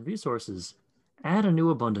supplies and resources. Add a new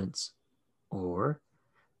abundance. Or,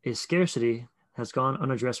 a scarcity has gone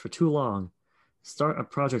unaddressed for too long. Start a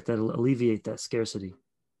project that'll alleviate that scarcity.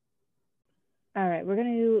 All right, we're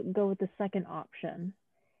going to go with the second option.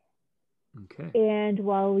 Okay. And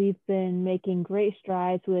while we've been making great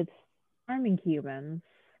strides with farming humans,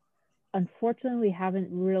 unfortunately, we haven't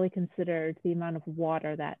really considered the amount of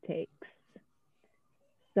water that takes.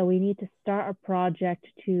 So we need to start a project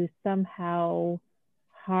to somehow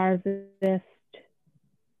harvest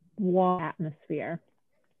water atmosphere.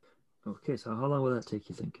 Okay, so how long will that take,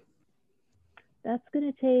 you think? That's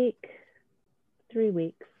going to take 3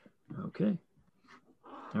 weeks. Okay.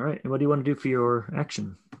 All right. And what do you want to do for your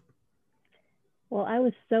action? Well, I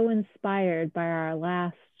was so inspired by our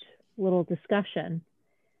last little discussion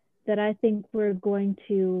that I think we're going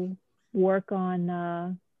to work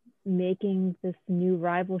on making this new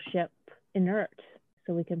rival ship inert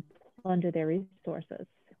so we can plunder their resources.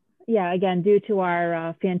 Yeah, again, due to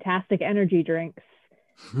our fantastic energy drinks,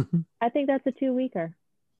 I think that's a 2-weeker.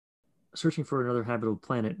 Searching for another habitable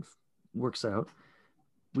planet works out.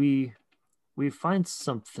 We find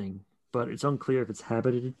something, but it's unclear if it's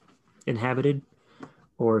inhabited,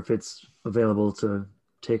 or if it's available to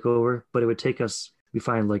take over. But it would take us, we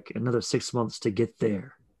find, like another 6 months to get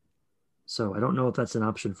there. So I don't know if that's an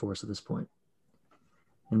option for us at this point.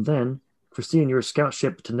 And then, Christine, your scout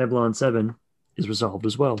ship to Neblon 7 is resolved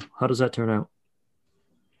as well. How does that turn out?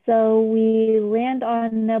 So we land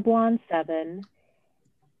on Neblon 7,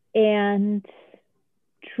 and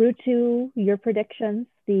true to your predictions,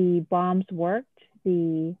 the bombs worked.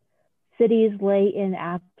 The cities lay in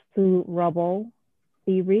absolute rubble.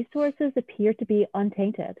 The resources appear to be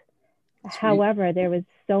untainted. Sweet. However, there was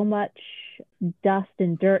so much dust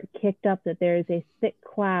and dirt kicked up that there is a thick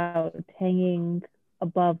cloud hanging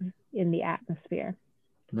above in the atmosphere.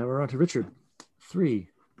 Now we're on to Richard. 3.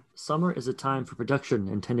 Summer is a time for production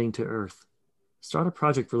and tending to earth. Start a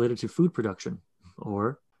project related to food production.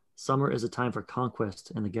 Or, summer is a time for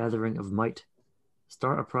conquest and the gathering of might.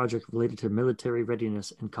 Start a project related to military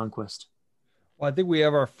readiness and conquest. Well, I think we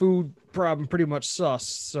have our food problem pretty much sus,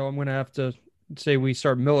 so I'm going to have to say we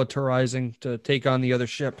start militarizing to take on the other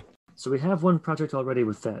ship. So we have one project already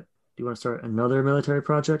with that. Do you want to start another military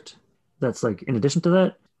project that's like in addition to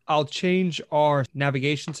that? I'll change our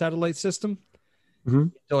navigation satellite system Mm-hmm.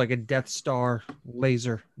 to like a Death Star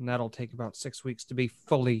laser, and that'll take about 6 weeks to be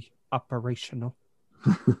fully operational.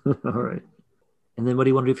 All right. And then what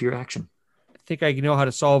do you want to do for your action? I think I know how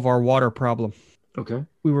to solve our water problem. Okay.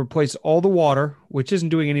 We replace all the water, which isn't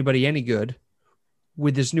doing anybody any good,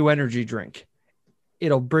 with this new energy drink.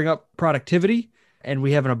 It'll bring up productivity, and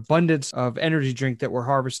we have an abundance of energy drink that we're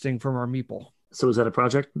harvesting from our meeple. So is that a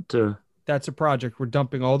project to... That's a project. We're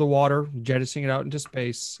dumping all the water, jettisoning it out into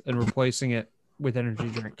space, and replacing it with energy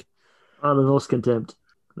drink. Oh, the most contempt.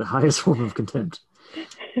 The highest form of contempt.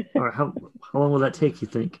 All right. How long will that take, you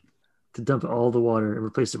think, to dump all the water and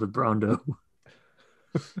replace it with brown dough?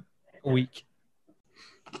 A week.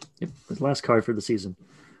 Yep. The last card for the season.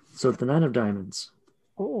 So the 9 of diamonds.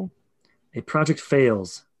 Oh. A project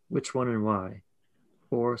fails. Which one and why?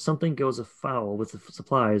 Or something goes afoul with the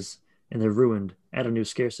supplies and they're ruined. Add a new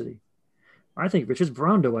scarcity. I think Richard's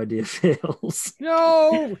brown dough idea fails.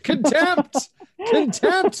 No! Contempt!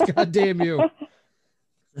 Contempt! God damn you.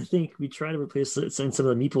 I think we try to replace it in some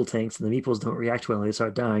of the meeple tanks, and the meeples don't react well, and they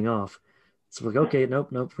start dying off. So we're like, okay,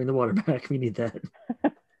 nope, bring the water back. We need that.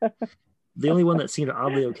 The only one that seemed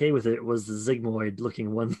oddly okay with it was the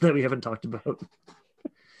Zygmoid-looking one that we haven't talked about.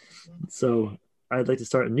 So I'd like to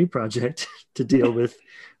start a new project to deal with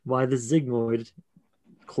why the Zygmoid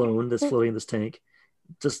clone that's floating in this tank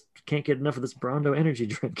just can't get enough of this brown dough energy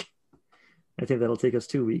drink. I think that'll take us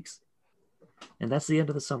 2 weeks. And that's the end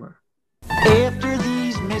of the summer. After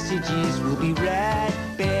these messages, we'll be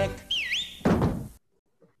right back.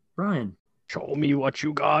 Brian, Show me what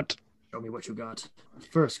you got. show me what you got.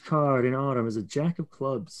 First card in autumn is a Jack of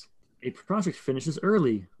Clubs. A project finishes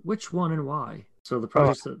early. Which one and why? So the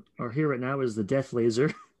projects that are here right now is the Death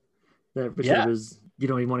Laser. That Richard Yeah. was... You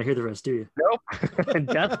don't even want to hear the rest, do you? Nope.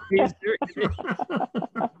 Death Laser.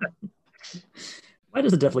 Why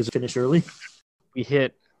does the Death Laser finish early? We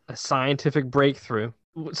hit a scientific breakthrough.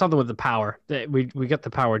 Something with the power. We got the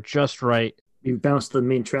power just right. You bounced the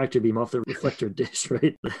main tractor beam off the reflector dish,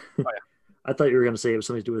 right? yeah. I thought you were going to say it was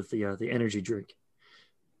something to do with the energy drink.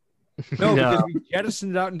 No, because we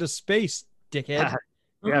jettisoned it out into space, dickhead.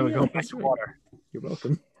 Yeah, we go back that's to right. water. You're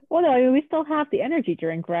welcome. Well, no, I mean, we still have the energy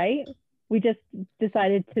drink, right? We just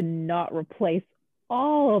decided to not replace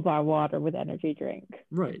all of our water with energy drink.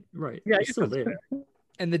 Right. Yeah, I It's guess still that's there.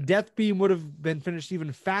 And the death beam would have been finished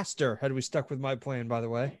even faster had we stuck with my plan, by the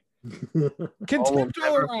way. Contempt all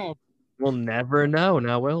never- around. We'll never know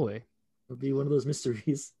now, will we? It'll be one of those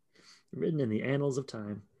mysteries written in the annals of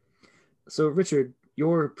time. So, Richard,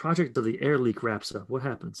 your project of the air leak wraps up. What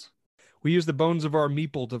happens? We use the bones of our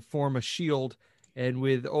meeple to form a shield, and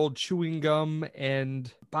with old chewing gum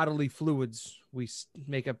and bodily fluids, we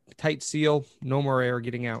make a tight seal. No more air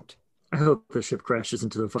getting out. I hope the ship crashes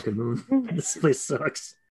into the fucking moon. This place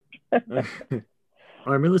sucks.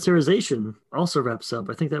 Our militarization also wraps up.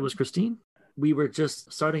 I think that was Christine. We were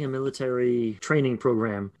just starting a military training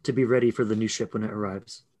program to be ready for the new ship when it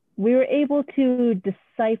arrives. We were able to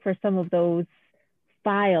decipher some of those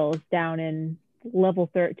files down in level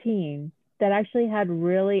 13 that actually had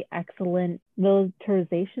really excellent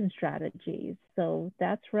militarization strategies. So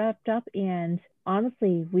that's wrapped up, and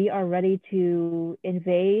honestly, we are ready to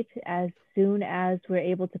invade as soon as we're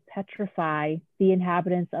able to petrify the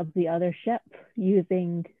inhabitants of the other ship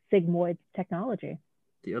using Sigmoid's technology.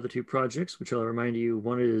 The other two projects, which I'll remind you,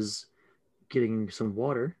 one is getting some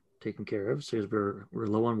water taken care of, so we're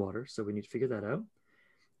low on water, so we need to figure that out.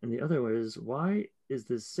 And the other one is, why is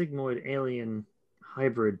this Sigmoid alien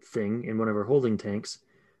hybrid thing in one of our holding tanks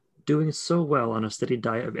doing so well on a steady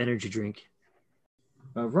diet of energy drink?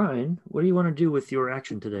 Ryan, what do you want to do with your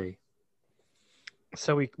action today?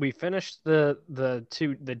 So we finished the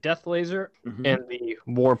death laser and the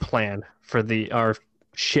war plan for our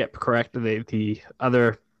ship, correct? The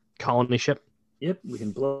other colony ship. Yep, we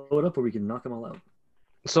can blow it up or we can knock them all out.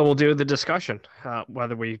 So we'll do the discussion,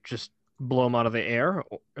 whether we just blow them out of the air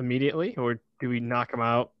immediately, or do we knock them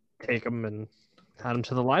out, take them, and add them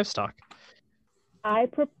to the livestock? I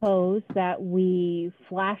propose that we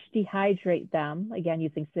flash dehydrate them, again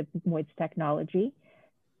using Sigmoid's technology,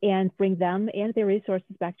 and bring them and their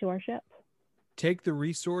resources back to our ship. Take the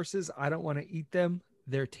resources. I don't want to eat them.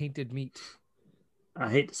 They're tainted meat.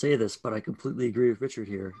 I hate to say this, but I completely agree with Richard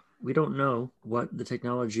here. We don't know what the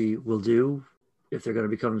technology will do, if they're going to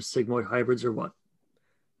become Sigmoid hybrids or what.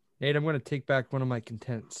 Nate, I'm going to take back one of my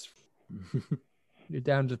contents. You're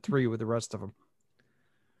down to 3 with the rest of them.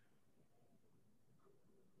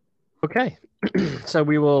 Okay, so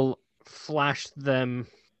we will flash them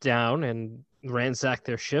down and ransack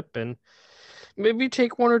their ship and maybe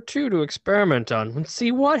take 1 or 2 to experiment on and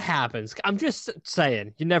see what happens. I'm just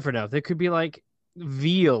saying, you never know. There could be like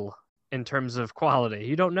veal in terms of quality.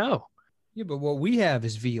 You don't know. Yeah, but what we have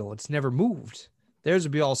is veal. It's never moved. Theirs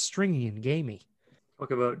would be all stringy and gamey. Talk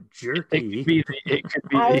about jerky. It could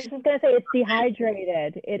be. I was just going to say it's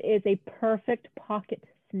dehydrated. It is a perfect pocket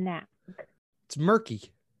snack. It's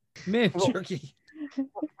murky. Man jerky.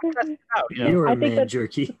 You're I a think man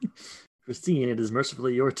jerky. Christine, it is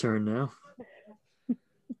mercifully your turn now.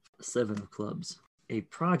 7 of clubs. A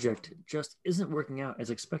project just isn't working out as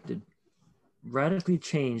expected. Radically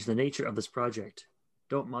change the nature of this project.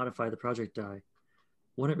 Don't modify the project die.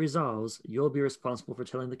 When it resolves, you'll be responsible for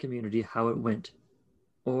telling the community how it went.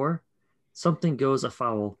 Or, something goes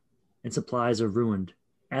afoul and supplies are ruined.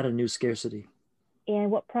 Add a new scarcity.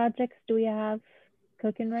 And what projects do we have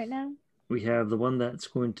cooking right now? We have the one that's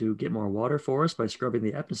going to get more water for us by scrubbing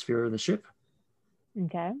the atmosphere in the ship.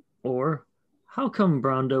 Okay. Or, how come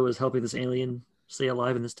Brondo is helping this alien stay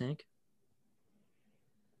alive in this tank?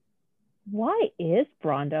 Why is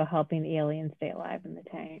Brondo helping the alien stay alive in the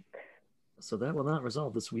tank? So that will not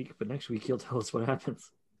resolve this week, but next week he'll tell us what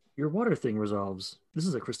happens. Your water thing resolves. This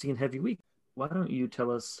is a Christine heavy week. Why don't you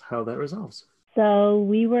tell us how that resolves? So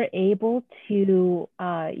we were able to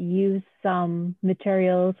use some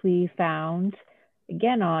materials we found,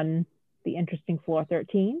 again on the interesting floor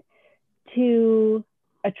 13, to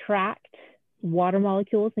attract water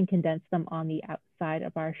molecules and condense them on the outside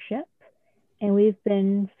of our ship. And we've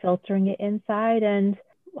been filtering it inside, and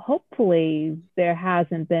hopefully there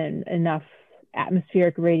hasn't been enough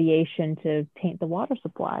atmospheric radiation to taint the water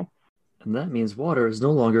supply. And that means water is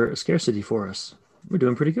no longer a scarcity for us. We're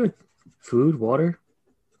doing pretty good. Food, water,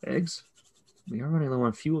 eggs. We are running low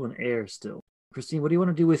on fuel and air still. Christine, what do you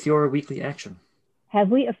want to do with your weekly action? Have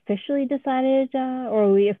we officially decided, or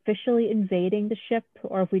are we officially invading the ship,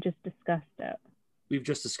 or have we just discussed it? We've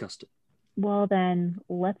just discussed it. Well then,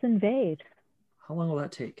 let's invade. How long will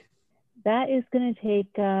that take? That is going to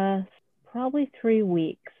take probably 3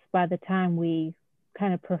 weeks by the time we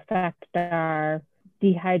kind of perfect our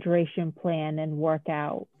dehydration plan and work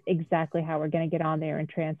out exactly how we're going to get on there and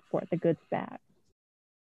transport the goods back.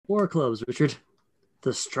 War clubs, Richard.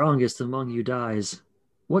 The strongest among you dies.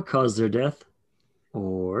 What caused their death?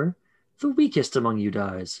 Or the weakest among you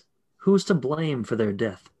dies. Who's to blame for their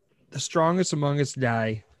death? The strongest among us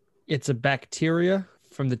die. It's a bacteria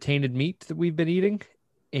from the tainted meat that we've been eating,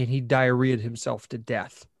 and he diarrheaed himself to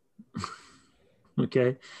death.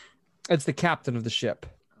 Okay. It's the captain of the ship.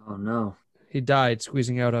 Oh no. He died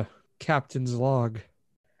squeezing out a captain's log.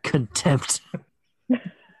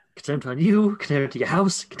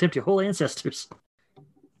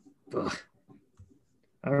 Ugh.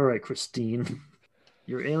 All right, Christine.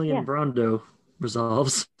 Your alien Yeah. Brondo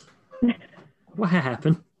resolves. What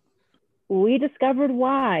happened? We discovered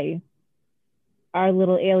why our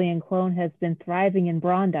little alien clone has been thriving in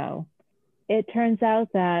Brondo. It turns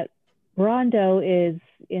out that Brondo is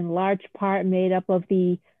in large part made up of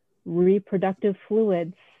the reproductive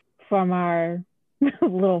fluids from our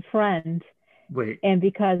little friend. Wait. And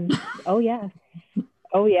because, oh yes,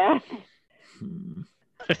 Hmm.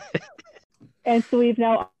 and so we've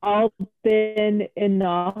now all been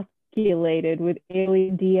inoculated with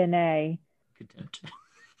alien DNA. Contempt.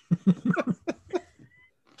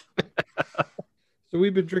 So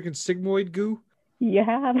we've been drinking sigmoid goo,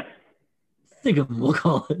 Yeah, Sigum, we'll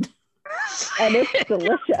call it. and it's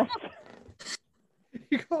delicious.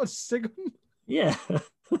 you call it sigum? Yeah.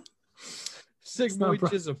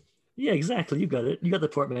 Sigmoidism. Yeah, exactly. You got it. You got the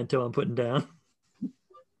portmanteau I'm putting down.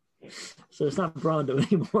 So it's not Brondo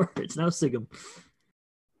anymore. It's now Sigum.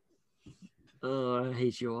 Oh, I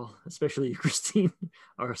hate you all, especially you, Christine,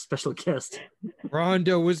 our special guest.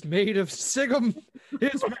 Rondo was made of sigum.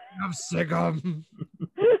 It's made of sigum.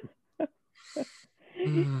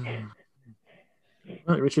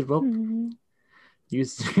 All right, Richard, well, Mhm.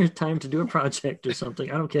 use your time to do a project or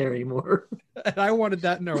something. I don't care anymore. And I wanted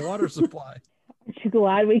that in our water supply. Aren't you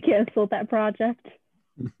glad we canceled that project?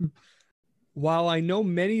 While I know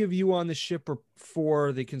many of you on the ship are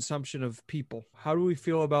for the consumption of people, how do we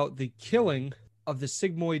feel about the killing of the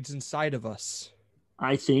sigmoids inside of us?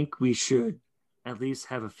 I think we should at least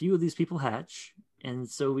have a few of these people hatch, and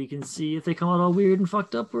so we can see if they come out all weird and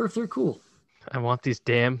fucked up or if they're cool. I want these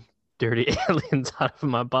damn dirty aliens out of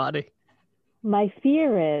my body. My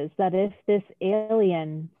fear is that if this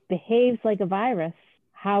alien behaves like a virus,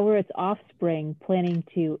 how are its offspring planning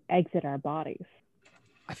to exit our bodies?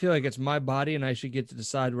 I feel like it's my body and I should get to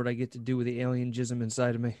decide what I get to do with the alien jism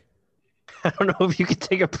inside of me. I don't know if you can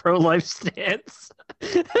take a pro-life stance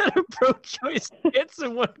and a pro-choice stance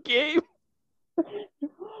in one game.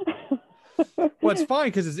 Well, it's fine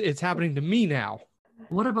because it's happening to me now.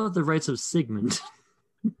 What about the rights of Sigmund?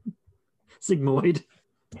 Sigmoid.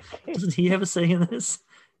 Doesn't he have a say in this?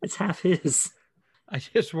 It's half his. I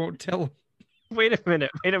just won't tell him. Wait a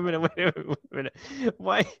minute.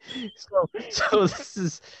 Why? So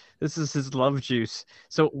this is his love juice.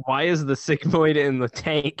 So why is the sigmoid in the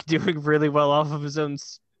tank doing really well off of his own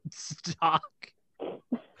stock? You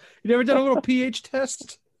never done a little pH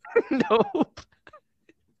test? Nope.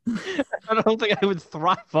 I don't think I would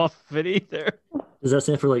thrive off of it either. Does that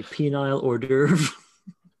stand for like penile hors d'oeuvre?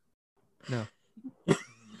 No.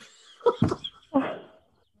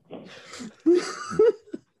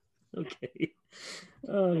 Okay.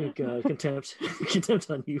 Oh god, contempt. Contempt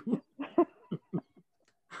on you.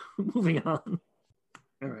 Moving on.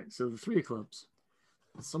 All right, so the three clubs.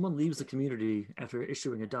 Someone leaves the community after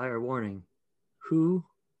issuing a dire warning. Who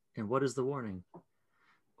and what is the warning?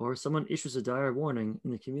 Or someone issues a dire warning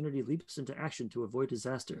and the community leaps into action to avoid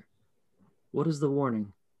disaster. What is the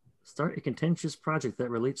warning? Start a contentious project that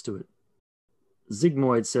relates to it.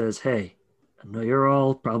 Zigmoid says, hey, I know you're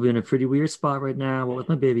all probably in a pretty weird spot right now, what with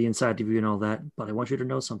my baby inside of you and all that, but I want you to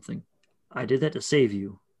know something. I did that to save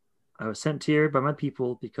you. I was sent here by my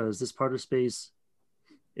people because this part of space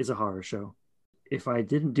is a horror show. If I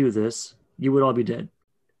didn't do this, you would all be dead.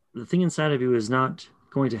 The thing inside of you is not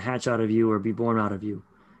going to hatch out of you or be born out of you.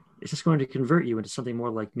 It's just going to convert you into something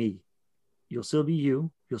more like me. You'll still be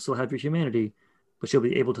you, you'll still have your humanity, but you'll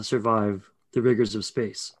be able to survive the rigors of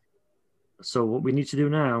space. So what we need to do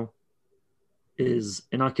now is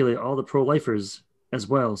inoculate all the pro-lifers as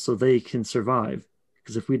well so they can survive.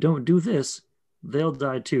 Because if we don't do this, they'll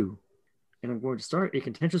die too. And I'm going to start a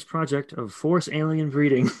contentious project of forced alien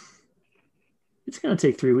breeding. It's going to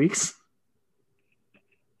take 3 weeks.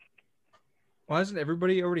 Why hasn't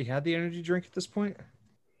everybody already had the energy drink at this point?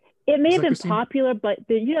 It may Is have that been Christine? popular, but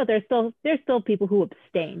there's still people who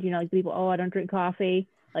abstained. Like people, I don't drink coffee.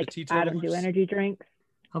 Like I don't do teetotalers? energy drinks.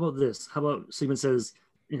 How about this? How about Sigmund says,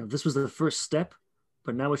 this was the first step,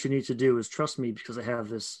 but now what you need to do is trust me because I have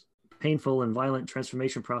this painful and violent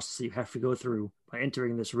transformation process that you have to go through by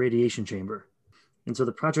entering this radiation chamber. And so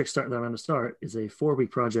the project that I'm going to start is a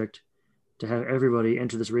 4-week project to have everybody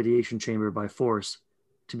enter this radiation chamber by force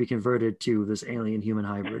to be converted to this alien human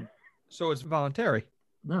hybrid. So it's voluntary.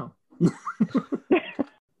 No.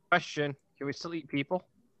 Question: can we still eat people?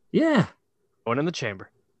 Yeah. Going in the chamber.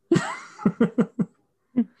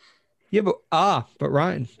 Yeah, but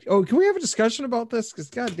Ryan. Oh, can we have a discussion about this? Because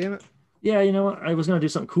god damn it. Yeah, you know what? I was going to do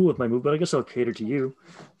something cool with my move, but I guess I'll cater to you.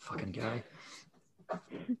 Fucking guy.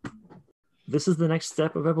 This is the next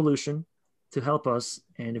step of evolution to help us.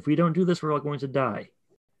 And if we don't do this, we're all going to die.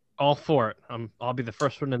 All for it. I'll be the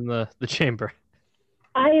first one in the chamber.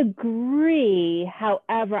 I agree.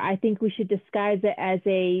 However, I think we should disguise it as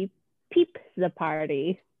a peep the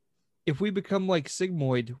party. If we become like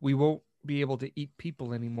Sigmoid, we won't be able to eat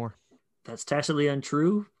people anymore. That's tacitly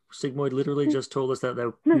untrue. Sigmoid literally just told us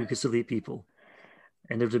that we could still eat people.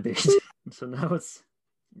 End of debate. So now it's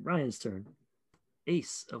Ryan's turn.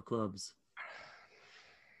 Ace of clubs.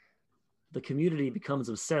 The community becomes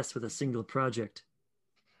obsessed with a single project.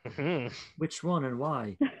 Which one and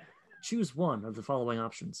why? Choose one of the following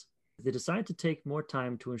options. If they decide to take more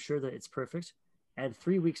time to ensure that it's perfect, add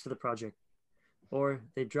 3 weeks to the project. Or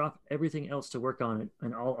they drop everything else to work on it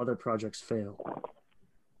and all other projects fail.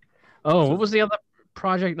 Oh, what was the other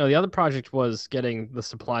project? No, the other project was getting the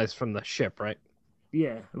supplies from the ship, right?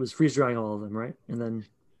 Yeah, it was freeze drying all of them, right? And then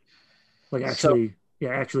actually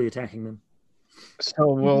attacking them.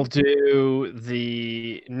 So we'll do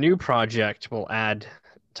the new project. We'll add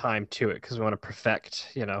time to it because we want to perfect,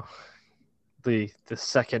 the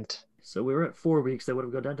second. So we were at 4 weeks. That would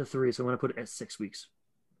have gone down to 3. So I want to put it at 6 weeks.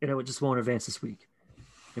 And I just won't advance this week.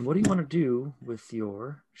 And what do you want to do with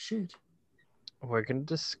your shit? We're going to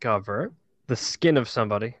discover the skin of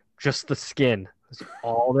somebody. Just the skin. That's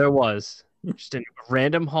all there was. Just in a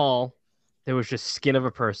random hall, there was just skin of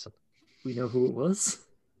a person. We know who it was?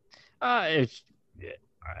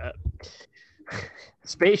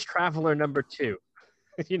 Space Traveler number 2.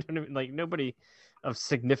 You know what I mean? Like, nobody of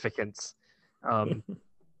significance.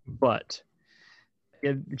 But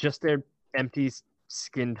just their empty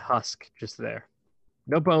skinned husk just there.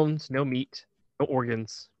 No bones, no meat, no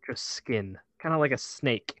organs, just skin. Kind of like a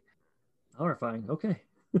snake. Horrifying. Okay.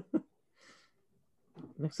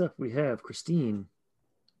 Next up, we have Christine.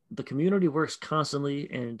 The community works constantly,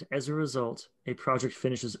 and as a result, a project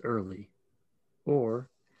finishes early. Or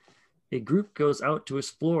a group goes out to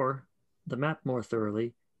explore the map more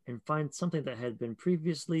thoroughly and find something that had been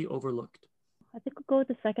previously overlooked. I think we'll go with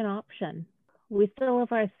the second option. We still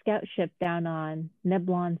have our scout ship down on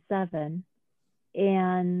Nebulon 7,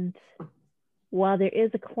 and while there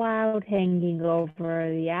is a cloud hanging over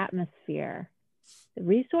the atmosphere, the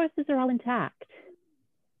resources are all intact.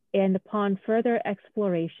 And upon further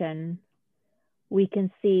exploration, we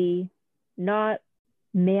can see not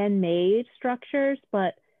man-made structures,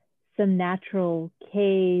 but some natural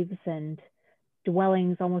caves and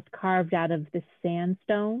dwellings almost carved out of the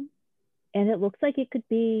sandstone. And it looks like it could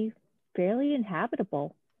be fairly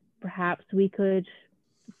inhabitable. Perhaps we could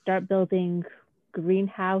start building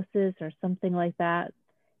greenhouses or something like that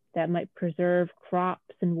might preserve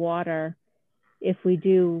crops and water if we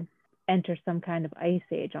do enter some kind of ice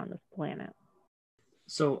age on this planet.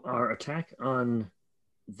 So our attack on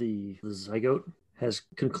the zygote has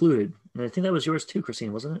concluded. And I think that was yours too,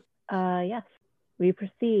 Christine, wasn't it? Yes. We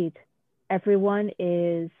proceed. Everyone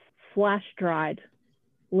is flash dried.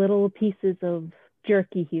 Little pieces of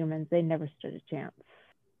jerky humans. They never stood a chance.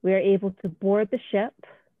 We are able to board the ship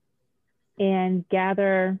and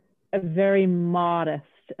gather a very modest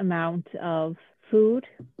amount of food.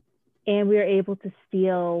 And we are able to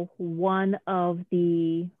steal one of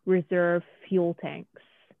the reserve fuel tanks.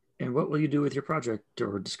 And what will you do with your project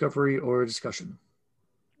or discovery or discussion?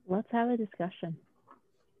 Let's have a discussion.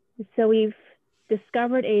 So we've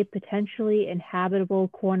discovered a potentially inhabitable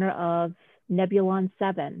corner of Nebulon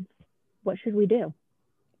 7. What should we do?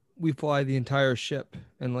 We fly the entire ship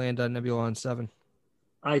and land on Nebulon 7.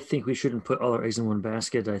 I think we shouldn't put all our eggs in one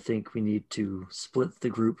basket. I think we need to split the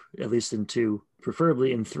group at least in 2,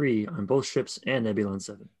 preferably in 3 on both ships and Nebulon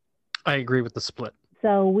 7. I agree with the split.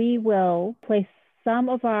 So we will place some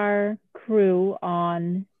of our crew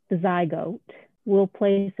on the Zygote. We'll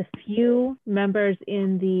place a few members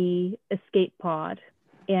in the escape pod,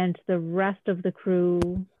 and the rest of the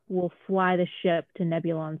crew will fly the ship to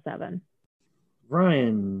Nebulon 7.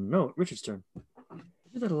 Richard's turn. I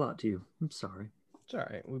do that a lot to you. I'm sorry. It's all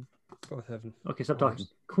right. We both have. Okay, stop talking.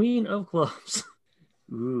 Queen of clubs.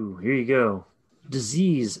 Ooh, here you go.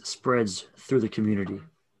 Disease spreads through the community.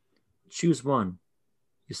 Choose one.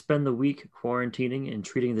 You spend the week quarantining and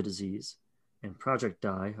treating the disease, and project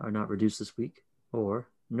die are not reduced this week. Or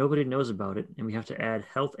nobody knows about it, and we have to add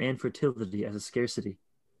health and fertility as a scarcity.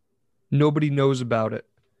 Nobody knows about it.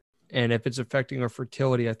 And if it's affecting our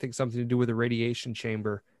fertility, I think something to do with the radiation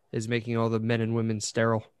chamber is making all the men and women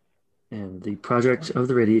sterile. And the project of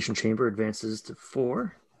the radiation chamber advances to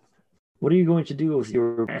 4. What are you going to do with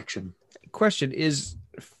your action? Question, is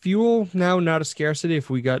fuel now not a scarcity if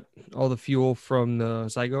we got all the fuel from the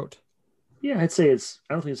Zygote? Yeah, I'd say I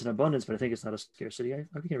don't think it's an abundance, but I think it's not a scarcity. I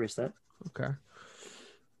can erase that. Okay.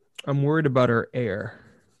 I'm worried about our air.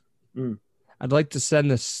 I'd like to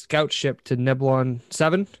send the scout ship to Nebulon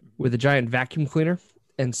 7 with a giant vacuum cleaner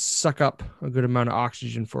and suck up a good amount of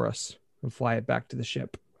oxygen for us and fly it back to the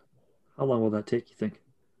ship. How long will that take, you think?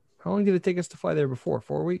 How long did it take us to fly there before?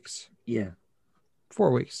 4 weeks? Yeah.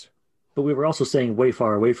 4 weeks. But we were also staying way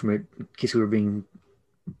far away from it in case we were being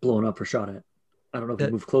blown up or shot at. I don't know if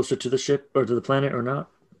we moved closer to the ship or to the planet or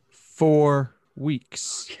not. 4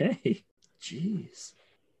 weeks. Okay. Jeez.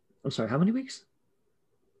 I'm sorry, how many weeks?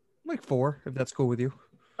 Like 4, if that's cool with you.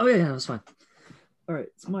 Oh, yeah, that's fine. All right,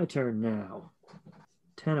 it's my turn now.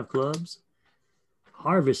 10 of clubs.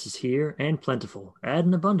 Harvest is here and plentiful. Add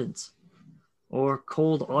in abundance. Or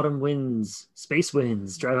cold autumn winds, space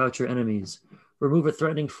winds, drive out your enemies. Remove a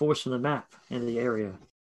threatening force from the map and the area.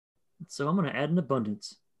 So I'm going to add an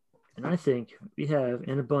abundance. And I think we have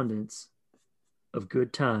an abundance of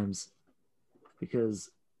good times. Because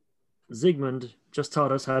Zygmunt just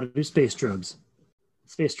taught us how to do space drugs.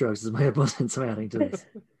 Space drugs is my abundance I'm adding to this.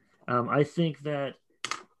 I think that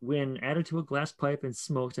when added to a glass pipe and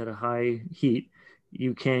smoked at a high heat,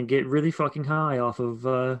 you can get really fucking high off of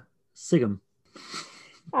Sigum.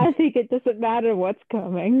 I think it doesn't matter what's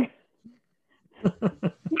coming.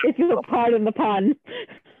 If you'll pardon the pun.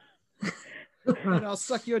 And I'll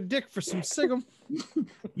suck your dick for some Sigum.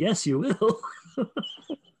 Yes, you will.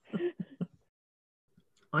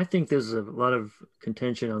 I think there's a lot of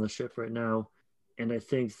contention on the ship right now, and I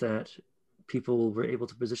think that people were able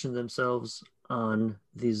to position themselves on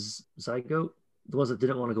these Zygote, the ones that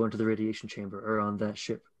didn't want to go into the radiation chamber, or on that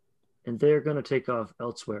ship, and they're going to take off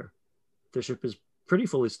elsewhere. Their ship is pretty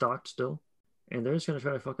fully stocked still, and they're just going to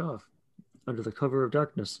try to fuck off under the cover of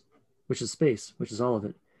darkness, which is space, which is all of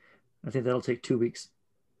it. I think that'll take 2 weeks,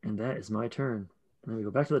 and that is my turn. And then we go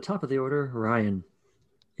back to the top of the order, Ryan.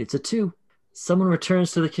 It's a 2. Someone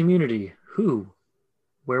returns to the community. Who?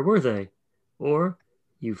 Where were they? Or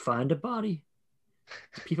you find a body.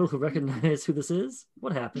 People who recognize who this is?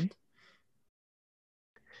 What happened?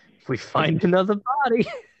 We find another body.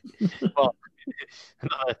 Well,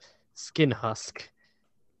 another skin husk.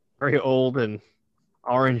 Very old and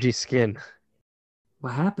orangey skin.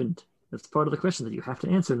 What happened? That's part of the question that you have to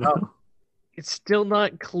answer now. Oh, it's still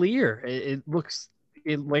not clear. It looks,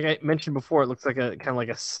 like I mentioned before, it looks like a kind of like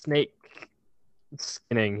a snake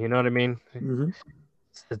skinning. You know what I mean? Mm-hmm.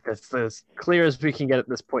 That's as clear as we can get at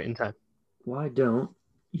this point in time. Why don't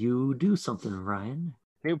you do something, Ryan?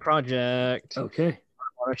 New project. Okay. I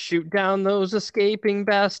want to shoot down those escaping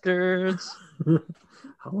bastards.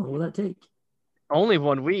 How long will that take? Only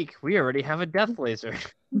 1 week. We already have a death laser.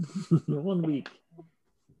 1 week.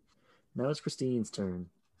 Now it's Christine's turn.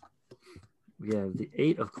 We have the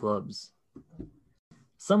 8 of clubs.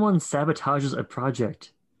 Someone sabotages a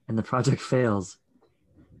project, and the project fails.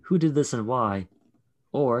 Who did this and why?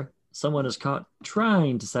 Or someone is caught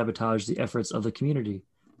trying to sabotage the efforts of the community.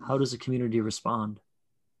 How does the community respond?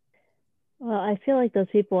 Well, I feel like those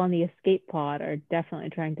people on the escape pod are definitely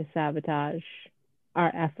trying to sabotage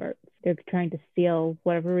our efforts. They're trying to steal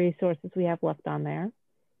whatever resources we have left on there.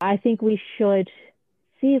 I think we should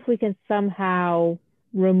see if we can somehow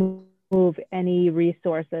remove any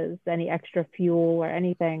resources, any extra fuel or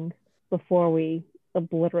anything before we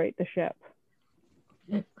obliterate the ship.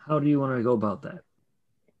 How do you want to go about that?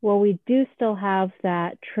 Well, we do still have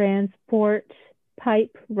that transport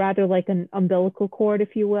pipe, rather like an umbilical cord,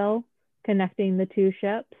 if you will, connecting the two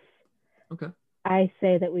ships. Okay. I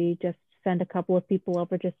say that we just send a couple of people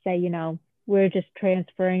over, just say, we're just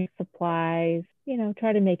transferring supplies,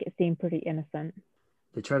 try to make it seem pretty innocent.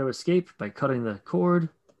 They try to escape by cutting the cord,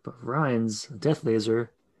 but Ryan's death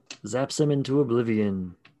laser zaps him into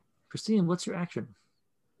oblivion. Christine, what's your action?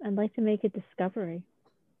 I'd like to make a discovery.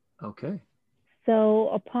 Okay. So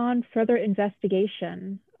upon further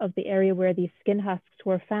investigation of the area where these skin husks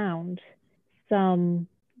were found, some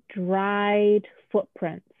dried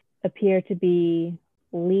footprints appear to be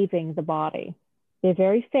leaving the body. They're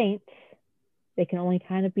very faint. They can only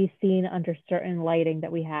kind of be seen under certain lighting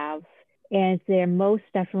that we have. And they're most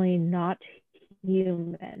definitely not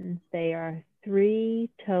human. They are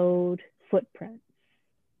 3-toed footprints.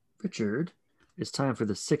 Richard, it's time for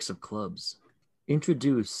the 6 of clubs.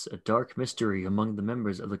 Introduce a dark mystery among the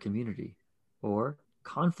members of the community. Or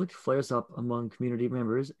conflict flares up among community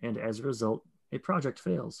members, and as a result, a project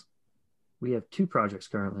fails. We have 2 projects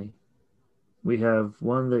currently. We have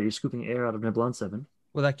one that you're scooping air out of Nebulon 7.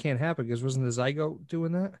 Well, that can't happen because wasn't the Zygote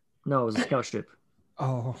doing that? No, it was a scout ship.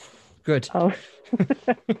 Oh, good. Oh.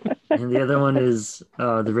 And the other one is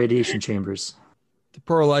the radiation chambers. The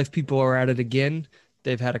pro-life people are at it again.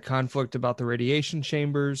 They've had a conflict about the radiation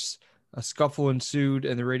chambers. A scuffle ensued,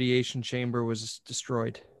 and the radiation chamber was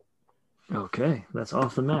destroyed. Okay, that's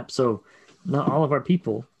off the map. So not all of our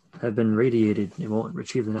people have been radiated and won't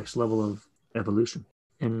achieve the next level of evolution.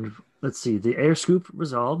 And let's see, the air scoop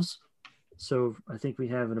resolves. So I think we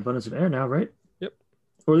have an abundance of air now, right? Yep.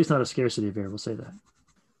 Or at least not a scarcity of air, we'll say that.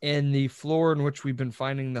 And the floor in which we've been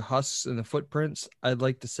finding the husks and the footprints, I'd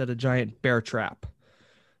like to set a giant bear trap.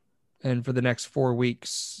 And for the next 4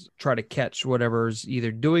 weeks, try to catch whatever's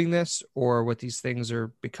either doing this or what these things are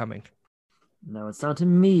becoming. Now it's down to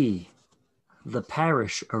me. The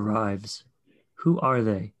parish arrives. Who are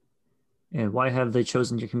they? And why have they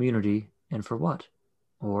chosen your community, and for what?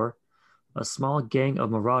 Or, a small gang of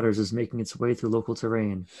marauders is making its way through local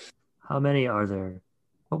terrain. How many are there?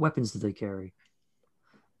 What weapons do they carry?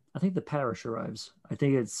 I think the parish arrives. I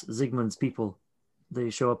think it's Zygmunt's people. They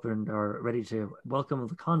show up and are ready to welcome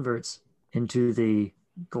the converts into the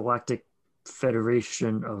Galactic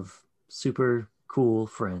Federation of super cool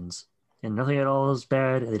friends. And nothing at all is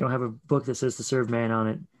bad. They don't have a book that says to serve man on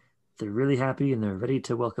it. They're really happy and they're ready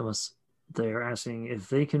to welcome us. They're asking if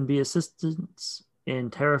they can be assistants in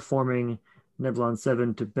terraforming Neblon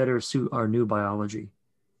 7 to better suit our new biology.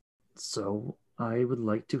 So I would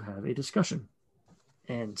like to have a discussion.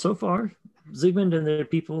 And so far, Zygmunt and their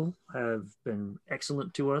people have been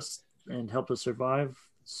excellent to us and helped us survive.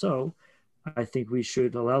 So I think we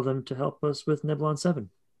should allow them to help us with Neblon 7.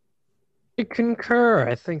 I concur.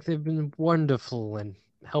 I think they've been wonderful in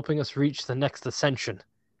helping us reach the next ascension.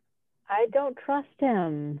 I don't trust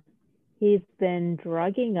him. He's been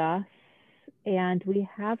drugging us, and we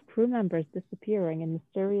have crew members disappearing in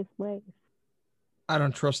mysterious ways. I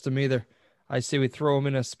don't trust him either. I say we throw him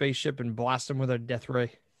in a spaceship and blast him with our death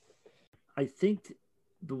ray. I think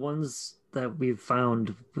the ones that we've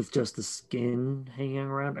found with just the skin hanging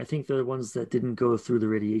around, I think they're the ones that didn't go through the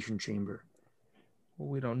radiation chamber. Well,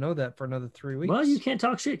 we don't know that for another 3 weeks. Well, you can't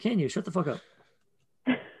talk shit, can you? Shut the fuck up.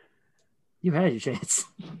 You had your chance.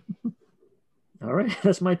 All right,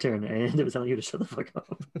 that's my turn. And it was telling you to shut the fuck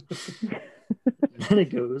up. Then it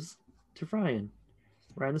goes to Ryan.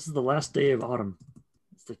 Ryan, this is the last day of autumn.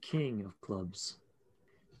 It's the king of clubs.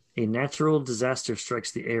 A natural disaster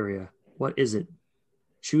strikes the area. What is it?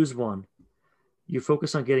 Choose one. You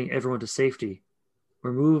focus on getting everyone to safety.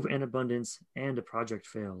 Remove an abundance and a project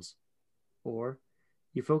fails. Or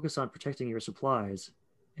you focus on protecting your supplies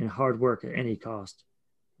and hard work at any cost.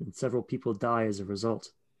 And several people die as a result.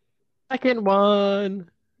 Second one.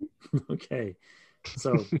 Okay.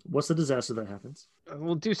 So what's the disaster that happens?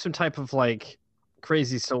 We'll do some type of like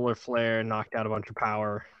crazy solar flare, knocked out a bunch of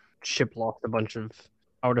power, ship lost a bunch of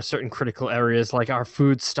out of certain critical areas like our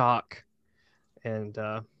food stock, and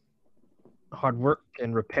hard work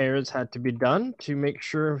and repairs had to be done to make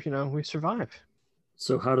sure, we survive.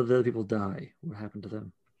 So how did the other people die? What happened to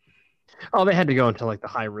them? Oh, they had to go into like the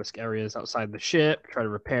high risk areas outside the ship, try to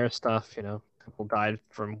repair stuff, a couple died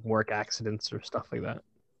from work accidents or stuff like that.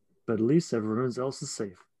 But at least everyone else is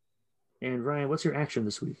safe. And Ryan, what's your action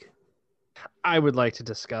this week? I would like to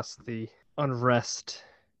discuss the unrest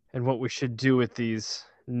and what we should do with these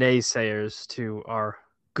naysayers to our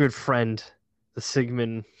good friend, the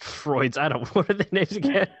Sigmund Freuds. What are their names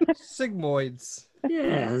again? Sigmoids.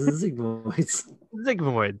 Yeah, Zygmoids.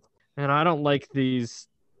 Zygmoid. And I don't like these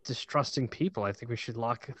distrusting people. I think we should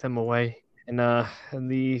lock them away in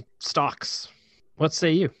the stocks. What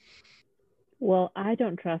say you? Well, I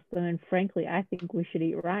don't trust them, and frankly, I think we should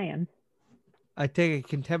eat Ryan. I take a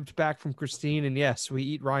contempt back from Christine, and yes, we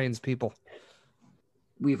eat Ryan's people.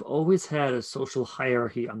 We've always had a social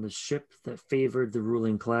hierarchy on the ship that favored the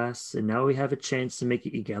ruling class, and now we have a chance to make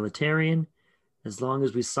it egalitarian as long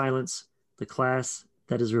as we silence the class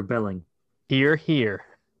that is rebelling. Hear, hear.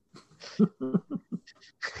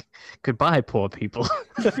 Goodbye, poor people.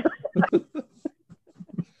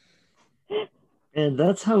 And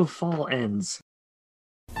that's how fall ends.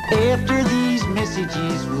 After these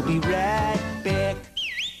messages, we'll be right back.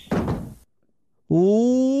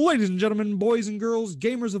 Ladies and gentlemen, boys and girls,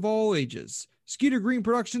 gamers of all ages, Skeeter Green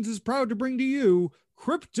Productions is proud to bring to you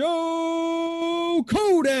Crypto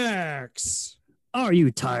Codex. Are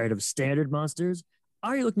you tired of standard monsters?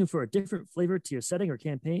 Are you looking for a different flavor to your setting or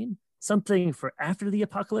campaign? Something for after the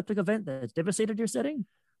apocalyptic event that devastated your setting?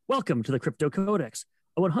 Welcome to the Crypto Codex,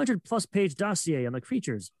 a 100-plus page dossier on the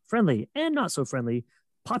creatures, friendly and not so friendly,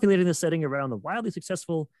 populating the setting around the wildly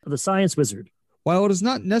successful The Science Wizard. While it is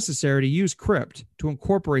not necessary to use Crypt to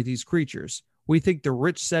incorporate these creatures, we think the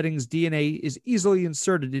rich settings DNA is easily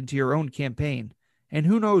inserted into your own campaign, and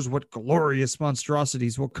who knows what glorious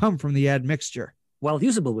monstrosities will come from the admixture. While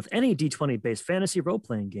usable with any D20-based fantasy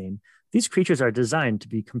role-playing game, these creatures are designed to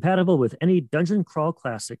be compatible with any Dungeon Crawl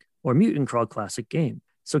Classic or Mutant Crawl Classic game.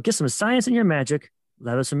 So get some science in your magic,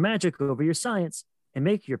 lather some magic over your science, and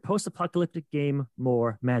make your post-apocalyptic game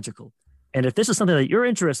more magical. And if this is something that you're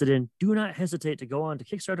interested in, do not hesitate to go on to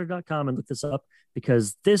Kickstarter.com and look this up,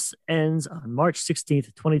 because this ends on March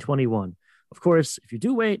 16th, 2021. Of course, if you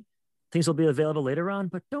do wait, things will be available later on,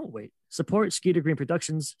 but don't wait. Support Skeeter Green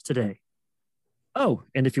Productions today. Oh,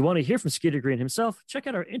 and if you want to hear from Skeeter Green himself, check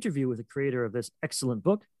out our interview with the creator of this excellent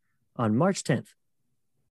book on March 10th.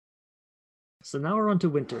 So now we're on to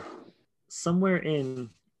winter. Somewhere in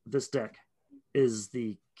this deck is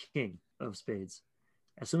the King of Spades.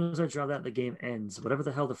 As soon as I draw that, the game ends. Whatever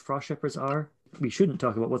the hell the Frost Shepherds are, we shouldn't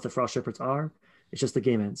talk about what the Frost Shepherds are. It's just the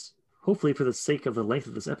game ends. Hopefully, for the sake of the length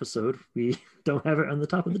of this episode, we don't have it on the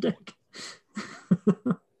top of the deck.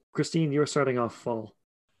 Christine, you're starting off fall.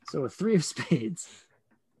 So a 3 of spades.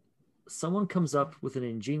 Someone comes up with an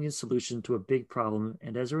ingenious solution to a big problem,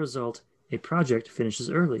 and as a result, a project finishes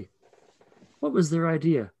early. What was their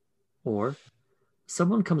idea? Or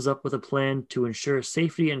someone comes up with a plan to ensure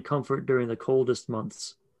safety and comfort during the coldest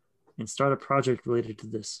months and start a project related to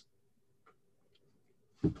this.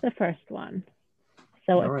 The first one.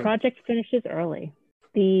 So All a right. project finishes early.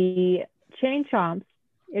 The chain chomps,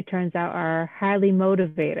 it turns out, are highly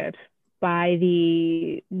motivated by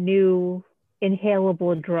the new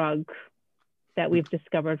inhalable drug that we've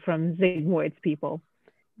discovered from Zygmoid's people.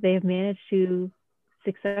 They have managed to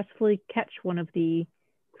successfully catch one of the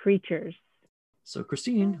creatures. So,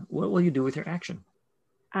 Christine, what will you do with your action?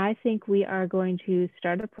 I think we are going to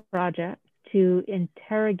start a project to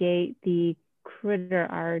interrogate the critter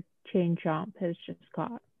our chain chomp has just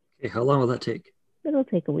caught. Okay, how long will that take? It'll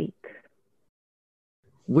take a week.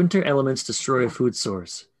 Winter elements destroy a food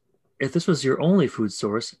source. If this was your only food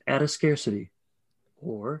source, add a scarcity.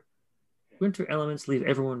 Or, winter elements leave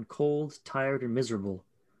everyone cold, tired, and miserable.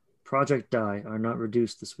 Project die are not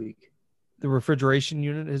reduced this week. The refrigeration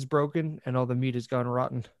unit is broken and all the meat has gone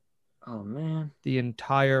rotten. Oh, man. The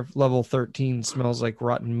entire level 13 smells like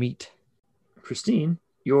rotten meat. Christine,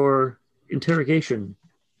 your interrogation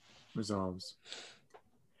resolves.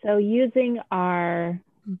 So using our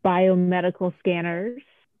biomedical scanners,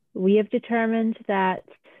 we have determined that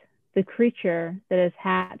the creature that is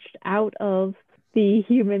hatched out of the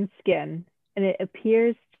human skin, and it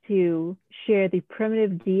appears to share the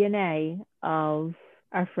primitive DNA of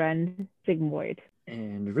our friend Zygmoid.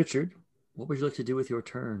 And Richard, what would you like to do with your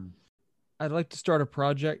turn? I'd like to start a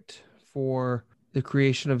project for the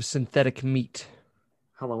creation of synthetic meat.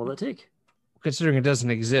 How long will that take? Considering it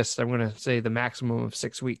doesn't exist, I'm going to say the maximum of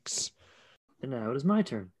 6 weeks. And now it is my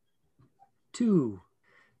turn. 2.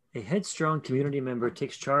 A headstrong community member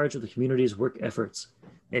takes charge of the community's work efforts.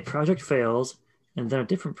 A project fails, and then a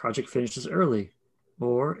different project finishes early.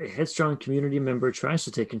 Or a headstrong community member tries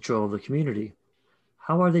to take control of the community.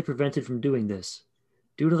 How are they prevented from doing this?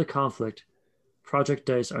 Due to the conflict, project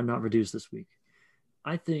dice are not reduced this week.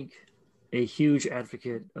 I think a huge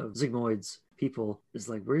advocate of Zygmoid's people is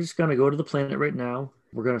like, we're just going to go to the planet right now.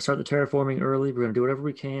 We're going to start the terraforming early. We're going to do whatever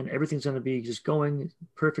we can. Everything's going to be just going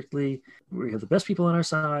perfectly. We have the best people on our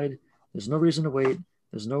side. There's no reason to wait.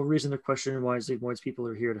 There's no reason to question why Zygmoid's people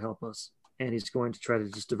are here to help us. And he's going to try to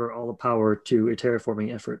just divert all the power to a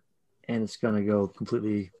terraforming effort. And it's going to go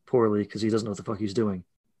completely poorly because he doesn't know what the fuck he's doing.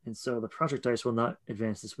 And so the project dice will not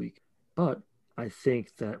advance this week. But I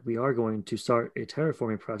think that we are going to start a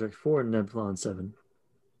terraforming project for Nebulon 7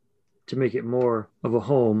 to make it more of a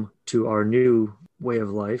home to our new way of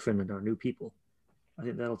life and our new people. I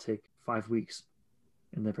think that'll take 5 weeks.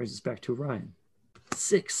 And that brings us back to Ryan.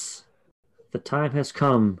 6. The time has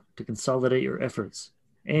come to consolidate your efforts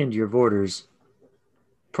and your borders.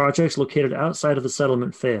 Projects located outside of the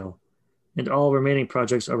settlement fail, and all remaining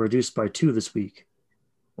projects are reduced by 2 this week.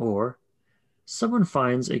 Or, someone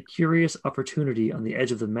finds a curious opportunity on the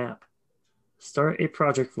edge of the map. Start a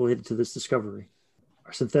project related to this discovery.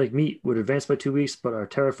 Our synthetic meat would advance by 2 weeks, but our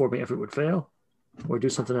terraforming effort would fail, or do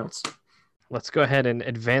something else. Let's go ahead and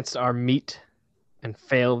advance our meat and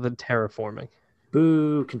fail the terraforming.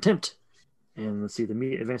 Boo, contempt. And let's see, the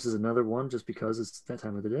meat advances another 1 just because it's that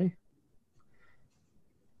time of the day.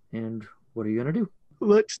 And what are you going to do?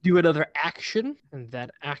 Let's do another action, and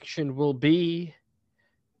that action will be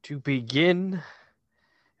to begin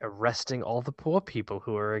arresting all the poor people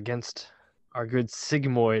who are against our good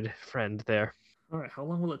Zygmoid friend there. All right, how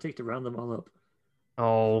long will it take to round them all up?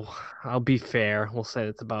 Oh, I'll be fair. We'll say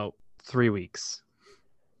it's about 3 weeks.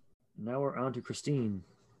 Now we're on to Christine.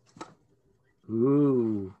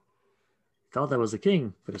 Ooh. Thought that was a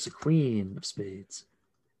king, but it's a queen of spades.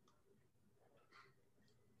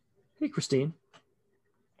 Hey, Christine.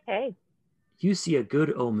 Hey. You see a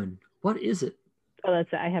good omen. What is it? Oh,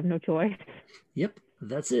 that's it. I have no choice. Yep,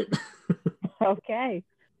 that's it. Okay.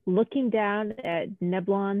 Looking down at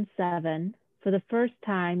Neblon 7, for the first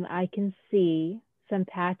time, I can see some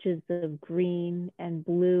patches of green and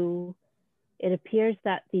blue. It appears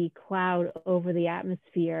that the cloud over the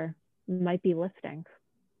atmosphere might be lifting.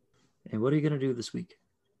 And what are you going to do this week?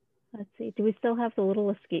 Let's see. Do we still have the little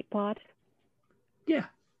escape pod? Yeah.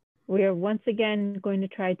 We are once again going to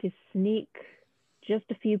try to sneak just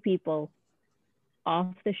a few people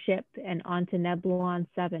off the ship and onto Neblon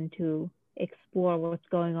 7 to explore what's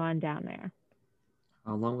going on down there.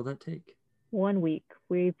 How long will that take? 1 week.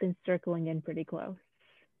 We've been circling in pretty close.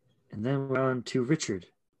 And then we're on to Richard.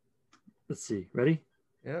 Let's see. Ready?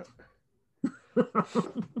 Yeah.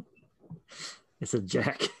 It's a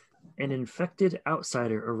Jack. An infected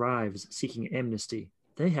outsider arrives seeking amnesty.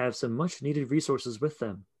 They have some much needed resources with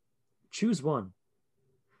them. Choose one.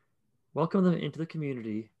 Welcome them into the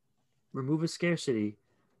community, remove a scarcity,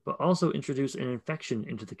 but also introduce an infection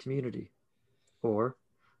into the community. Or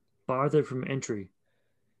bar them from entry.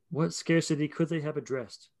 What scarcity could they have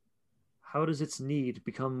addressed? How does its need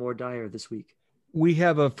become more dire this week? We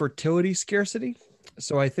have a fertility scarcity.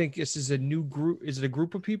 So I think this is a new group. Is it a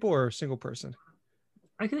group of people or a single person?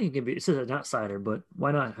 I think it can be, it says an outsider, but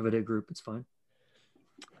why not have it a group? It's fine.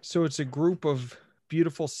 So it's a group of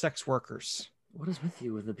beautiful sex workers. What is with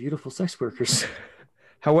you and the beautiful sex workers?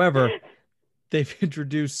 However, they've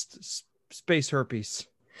introduced space herpes.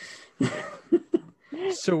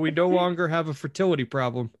 So we no longer have a fertility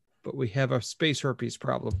problem, but we have a space herpes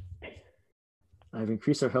problem. I've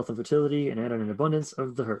increased our health and fertility and added an abundance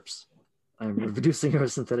of the herps. I'm reducing our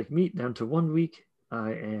synthetic meat down to 1 week.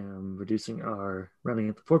 I am reducing our rounding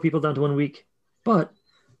up the poor people down to 1 week. But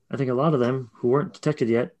I think a lot of them who weren't detected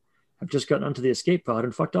yet have just gotten onto the escape pod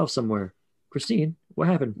and fucked off somewhere. Christine, what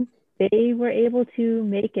happened? They were able to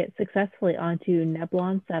make it successfully onto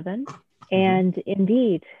Neblon 7. And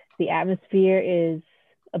indeed, the atmosphere is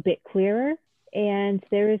a bit clearer. And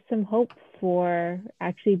there is some hope for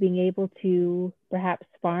actually being able to perhaps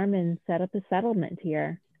farm and set up a settlement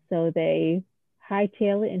here. So they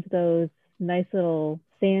hightail it into those nice little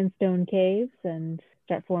sandstone caves and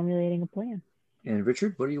start formulating a plan. And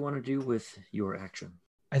Richard, what do you want to do with your action?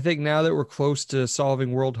 I think now that we're close to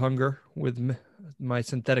solving world hunger with my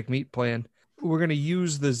synthetic meat plan, we're going to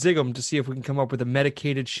use the Zigum to see if we can come up with a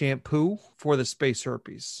medicated shampoo for the space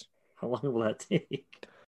herpes. How long will that take?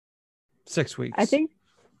 6 weeks. I think,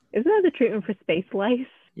 isn't that the treatment for space lice?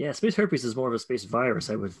 Yeah, space herpes is more of a space virus,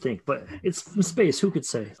 I would think, but it's from space. Who could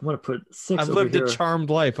say? I'm going to put 6 I've over lived here. a charmed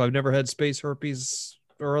life. I've never had space herpes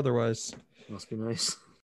or otherwise. Must be nice.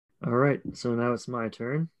 All right, so now it's my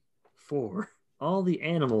turn. 4. All the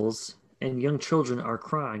animals and young children are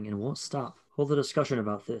crying and won't stop. Hold a discussion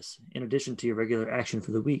about this, in addition to your regular action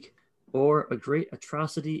for the week. Or a great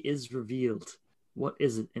atrocity is revealed. What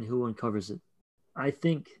is it and who uncovers it? I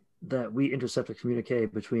think that we intercept a communique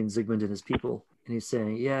between Zygmunt and his people, and he's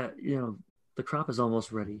saying, yeah, the crop is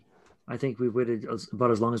almost ready. I think we've waited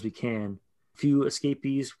about as long as we can. Few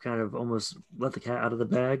escapees kind of almost let the cat out of the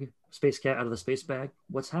bag, space cat out of the space bag.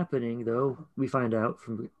 What's happening, though, we find out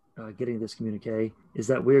from getting this communique, is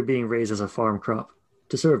that we're being raised as a farm crop.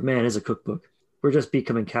 To serve man is a cookbook. We're just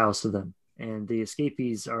becoming cows to them. And the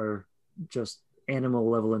escapees are just animal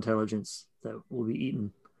level intelligence that will be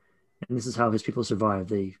eaten. And this is how his people survive.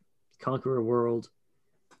 They conquer a world.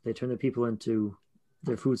 They turn the people into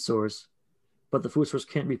their food source, but the food source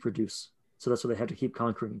can't reproduce. So that's why they have to keep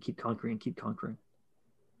conquering and keep conquering and keep conquering.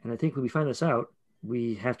 And I think when we find this out,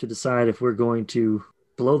 we have to decide if we're going to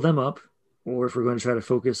blow them up or if we're going to try to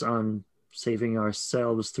focus on saving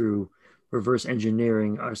ourselves through reverse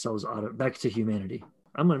engineering ourselves back to humanity.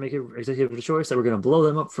 I'm going to make an executive choice that we're going to blow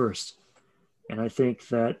them up first. And I think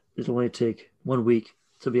that it'll only take 1 week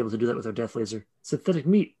to be able to do that with our death laser. Synthetic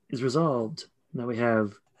meat is resolved. Now we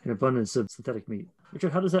have an abundance of synthetic meat.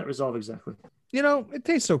 Richard, how does that resolve exactly? It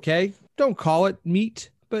tastes okay. Don't call it meat,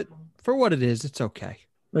 but for what it is, it's okay.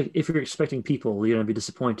 Like, if you're expecting people, you're going to be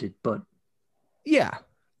disappointed, but... Yeah.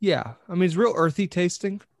 I mean, it's real earthy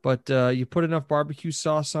tasting, but you put enough barbecue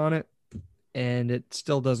sauce on it, and it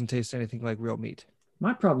still doesn't taste anything like real meat.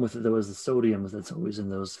 My problem with it, though, is the sodium that's always in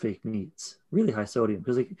those fake meats. Really high sodium,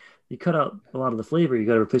 because you cut out a lot of the flavor, you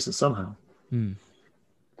got to replace it somehow.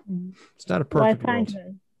 It's not a perfect world.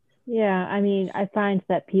 I find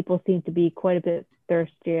that people seem to be quite a bit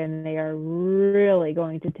thirsty, and they are really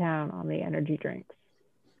going to town on the energy drinks.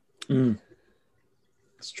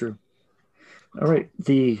 That's true. All right,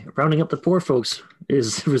 the rounding up the poor folks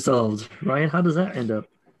is resolved. Ryan, how does that end up?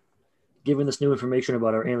 Given this new information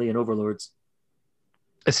about our alien overlords.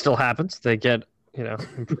 It still happens. They get, there's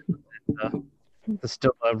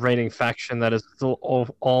still a reigning faction that is still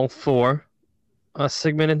all for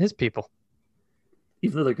Sigmund and his people.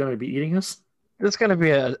 Even though they're going to be eating us? There's going to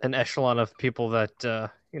be an echelon of people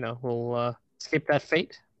that will escape that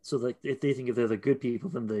fate. So like, if they think if they're the good people,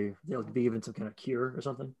 then they'll be given some kind of cure or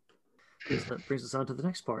something. Yes, that brings us on to the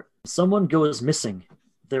next part. Someone goes missing.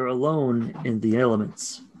 They're alone in the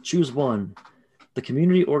elements. Choose one. The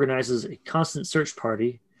community organizes a constant search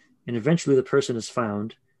party, and eventually the person is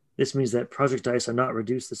found. This means that project dice are not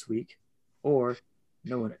reduced this week, or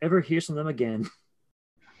no one ever hears from them again.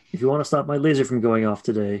 If you want to stop my laser from going off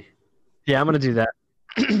today. Yeah, I'm going to do that.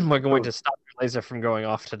 We're going to stop your laser from going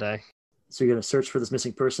off today. So you're going to search for this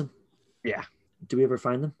missing person? Yeah. Do we ever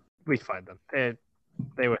find them? We find them.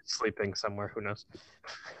 They were sleeping somewhere. Who knows?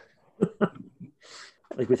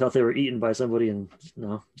 Like we thought they were eaten by somebody and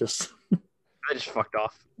no, just... They just fucked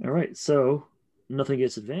off. All right, so nothing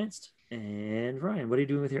gets advanced. And Ryan, what are you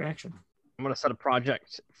doing with your action? I'm going to set a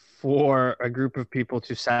project for a group of people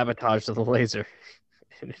to sabotage the laser.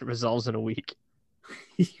 And it resolves in a week.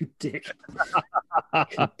 You dick.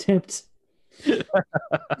 Contempt.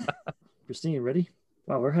 Christine, ready?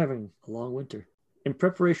 Wow, we're having a long winter. In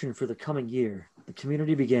preparation for the coming year, the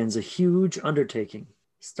community begins a huge undertaking.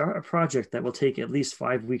 Start a project that will take at least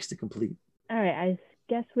 5 weeks to complete. All right, I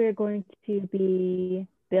guess we're going to be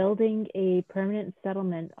building a permanent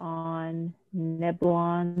settlement on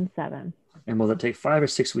Neblon 7. And will that take 5 or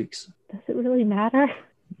 6 weeks? Does it really matter?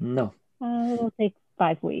 No. It'll take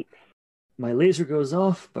 5 weeks. My laser goes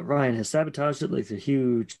off, but Ryan has sabotaged it like the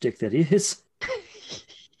huge dick that he is.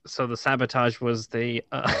 So the sabotage was they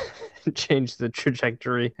changed the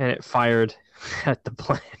trajectory and it fired at the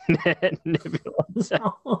planet Nebula.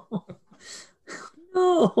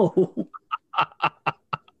 No.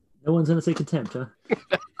 No one's gonna say contempt, huh?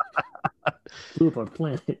 Blew up our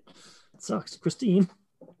planet. It sucks. Christine,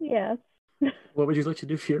 Yes. what would you like to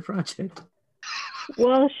do for your project?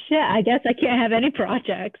 Well, shit, I guess I can't have any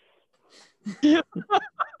projects.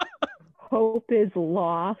 Hope is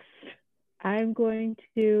lost. I'm going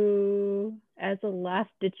to, as a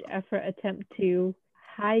last-ditch effort, attempt to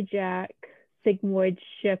hijack Sigmoid's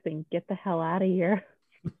ship and get the hell out of here.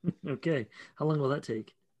 Okay. How long will that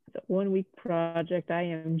take? It's a 1-week project. I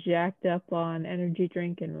am jacked up on energy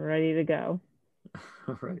drink and ready to go.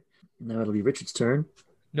 All right. Now it'll be Richard's turn.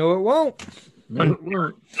 No, it won't. No, it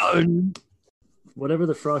won't. Whatever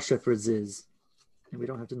the Frost Shepherds is, and we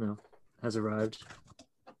don't have to know, has arrived.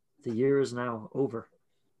 The year is now over.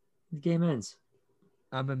 The game ends.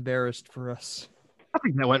 I'm embarrassed for us. I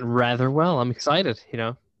think that went rather well. I'm excited,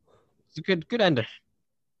 It's a good ending.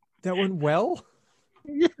 That went well?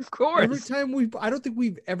 Yeah, of course. Every time I don't think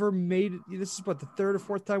we've ever made it. This is what, the third or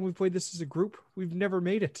fourth time we've played this as a group? We've never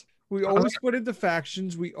made it. We always split into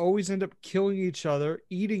factions. We always end up killing each other,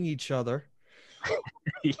 eating each other.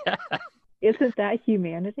 Yeah. Isn't that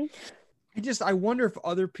humanity? I wonder if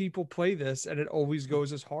other people play this and it always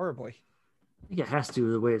goes as horribly. I think it has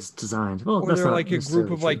to the way it's designed. Well, Or that's they're not like a group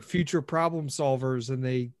necessarily of true. like future problem solvers and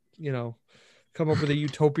they, come up with a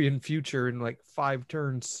utopian future in like 5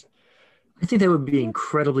 turns. I think that would be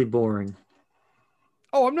incredibly boring.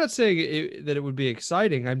 Oh, I'm not saying that it would be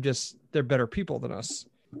exciting. They're better people than us.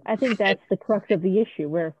 I think that's the crux of the issue.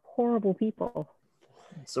 We're horrible people.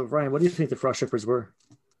 So, Ryan, what do you think the Frost Shepherds were?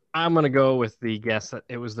 I'm going to go with the guess that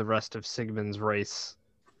it was the rest of Sigmund's race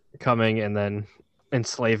coming and then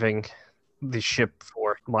enslaving the ship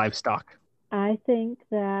for livestock. I think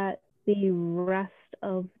that the rest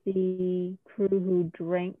of the crew who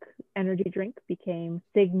drank energy drink became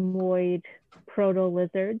Sigmoid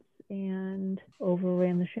proto-lizards and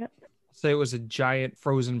overran the ship. Say it was a giant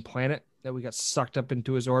frozen planet that we got sucked up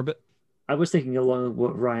into his orbit. I was thinking along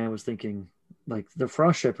what Ryan was thinking. Like the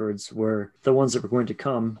Frost Shepherds were the ones that were going to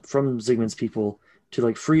come from Zygmunt's people to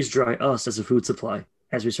like freeze dry us as a food supply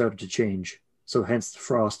as we started to change. So hence the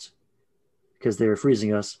Frost, because they were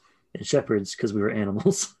freezing us, and Shepherds because we were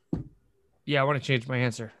animals. Yeah, I want to change my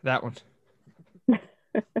answer. That one.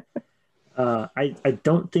 I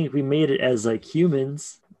don't think we made it as like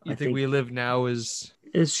humans. You I think we live now as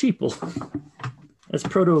sheeple, as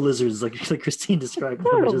proto lizards, like Christine described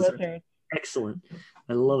them, which is Proto-lizards. excellent.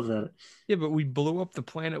 I love that. Yeah, but we blew up the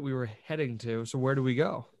planet we were heading to. So where do we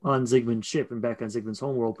go? On Zygmunt's ship and back on Zygmunt's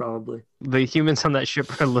homeworld, probably. The humans on that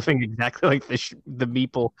ship are living exactly like the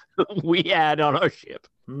meeple we had on our ship.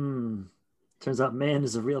 Turns out man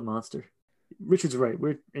is a real monster. Richard's right.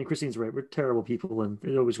 And Christine's right. We're terrible people, and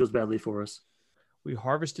it always goes badly for us. We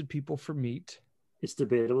harvested people for meat. It's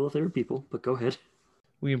debatable if they were people, but go ahead.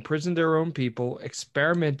 We imprisoned our own people,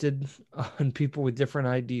 experimented on people with different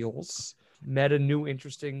ideals, met a new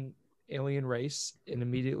interesting alien race, and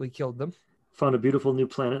immediately killed them. Found a beautiful new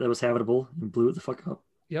planet that was habitable and blew it the fuck up.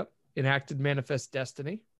 Yep. enacted Manifest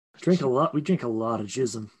Destiny. Drink a lot. We drink a lot of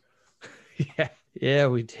jism. Yeah,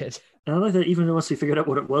 we did. And I like that even once we figured out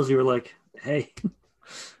what it was, we were like, hey,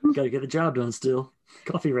 got to get the job done still.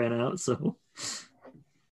 Coffee ran out, so.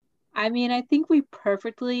 I mean, I think we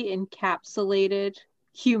perfectly encapsulated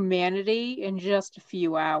humanity in just a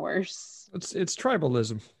few hours. It's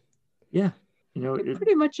tribalism. Yeah. It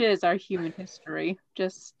pretty much is our human history,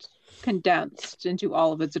 just condensed into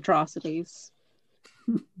all of its atrocities.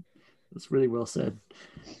 That's really well said.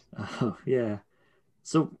 Oh, yeah.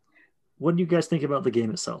 So what do you guys think about the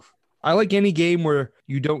game itself? I like any game where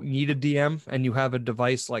you don't need a DM and you have a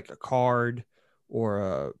device like a card or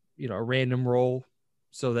a random roll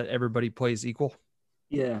so that everybody plays equal.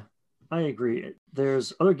 Yeah, I agree.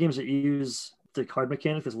 There's other games that use the card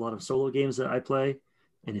mechanic. There's a lot of solo games that I play.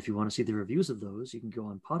 And if you want to see the reviews of those, you can go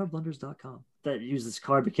on potofblunders.com that use this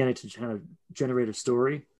card mechanic to kind of generate a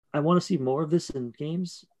story. I want to see more of this in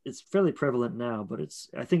games. It's fairly prevalent now, but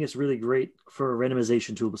I think it's really great for a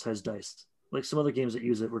randomization tool besides dice. Like some other games that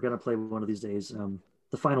use it, we're going to play one of these days.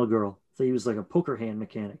 The Final Girl, they use like a poker hand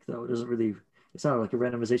mechanic, though. It's not like a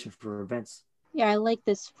randomization for events. Yeah, I like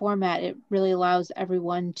this format. It really allows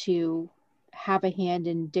everyone to have a hand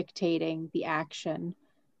in dictating the action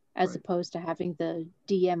as opposed to having the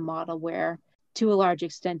DM model where, to a large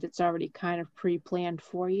extent, it's already kind of pre-planned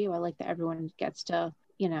for you. I like that everyone gets to,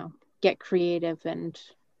 get creative and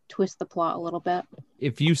twist the plot a little bit.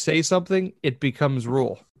 If you say something, it becomes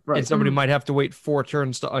rule. Right. And somebody might have to wait 4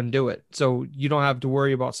 turns to undo it. So you don't have to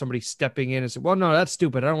worry about somebody stepping in and say, well, no, that's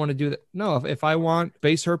stupid. I don't want to do that. No, if I want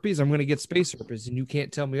space herpes, I'm going to get space herpes, and you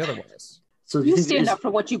can't tell me otherwise. So you stand up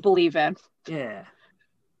for what you believe in. Yeah.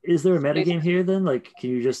 Is there a metagame here then? Like, can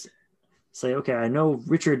you just say, okay, I know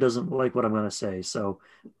Richard doesn't like what I'm going to say, so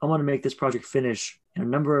I want to make this project finish in a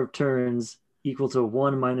number of turns equal to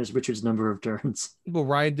 1 minus Richard's number of turns. Well,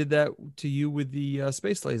 Ryan did that to you with the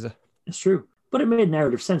space laser. It's true. But it made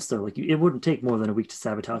narrative sense, though. Like, it wouldn't take more than a week to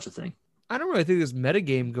sabotage a thing. I don't really think there's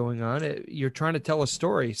metagame going on. You're trying to tell a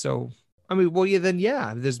story. So, I mean, well,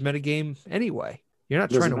 there's metagame anyway. You're not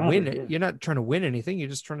trying to win it. Yeah. You're not trying to win anything. You're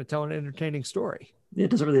just trying to tell an entertaining story. Yeah,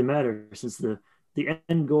 it doesn't really matter since the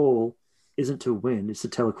end goal isn't to win. It's to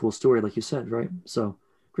tell a cool story, like you said, right? So,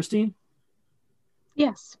 Christine?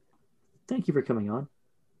 Yes. Thank you for coming on.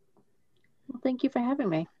 Well, thank you for having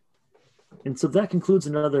me. And so that concludes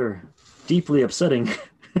another deeply upsetting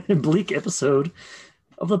and bleak episode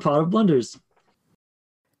of the Pot of Blunders.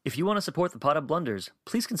 If you want to support the Pot of Blunders,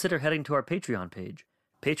 please consider heading to our Patreon page,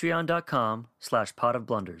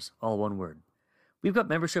 patreon.com/potofblunders, all one word. We've got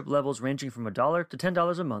membership levels ranging from $1 to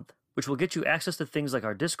 $10 a month, which will get you access to things like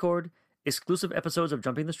our Discord, exclusive episodes of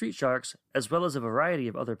Jumping the Street Sharks, as well as a variety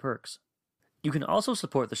of other perks. You can also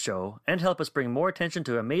support the show and help us bring more attention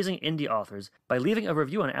to amazing indie authors by leaving a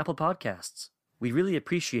review on Apple Podcasts. We really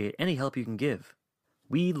appreciate any help you can give.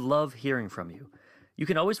 We love hearing from you. You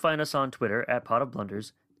can always find us on Twitter at Pot of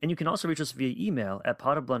Blunders, and you can also reach us via email at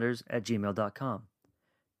potofblunders@gmail.com.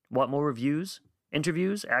 Want more reviews,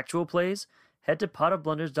 interviews, actual plays? Head to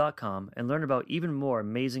potofblunders.com and learn about even more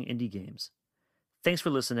amazing indie games. Thanks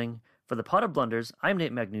for listening. For the Pot of Blunders, I'm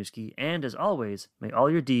Nate Magnuski, and as always, may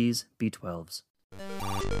all your Ds be 12s.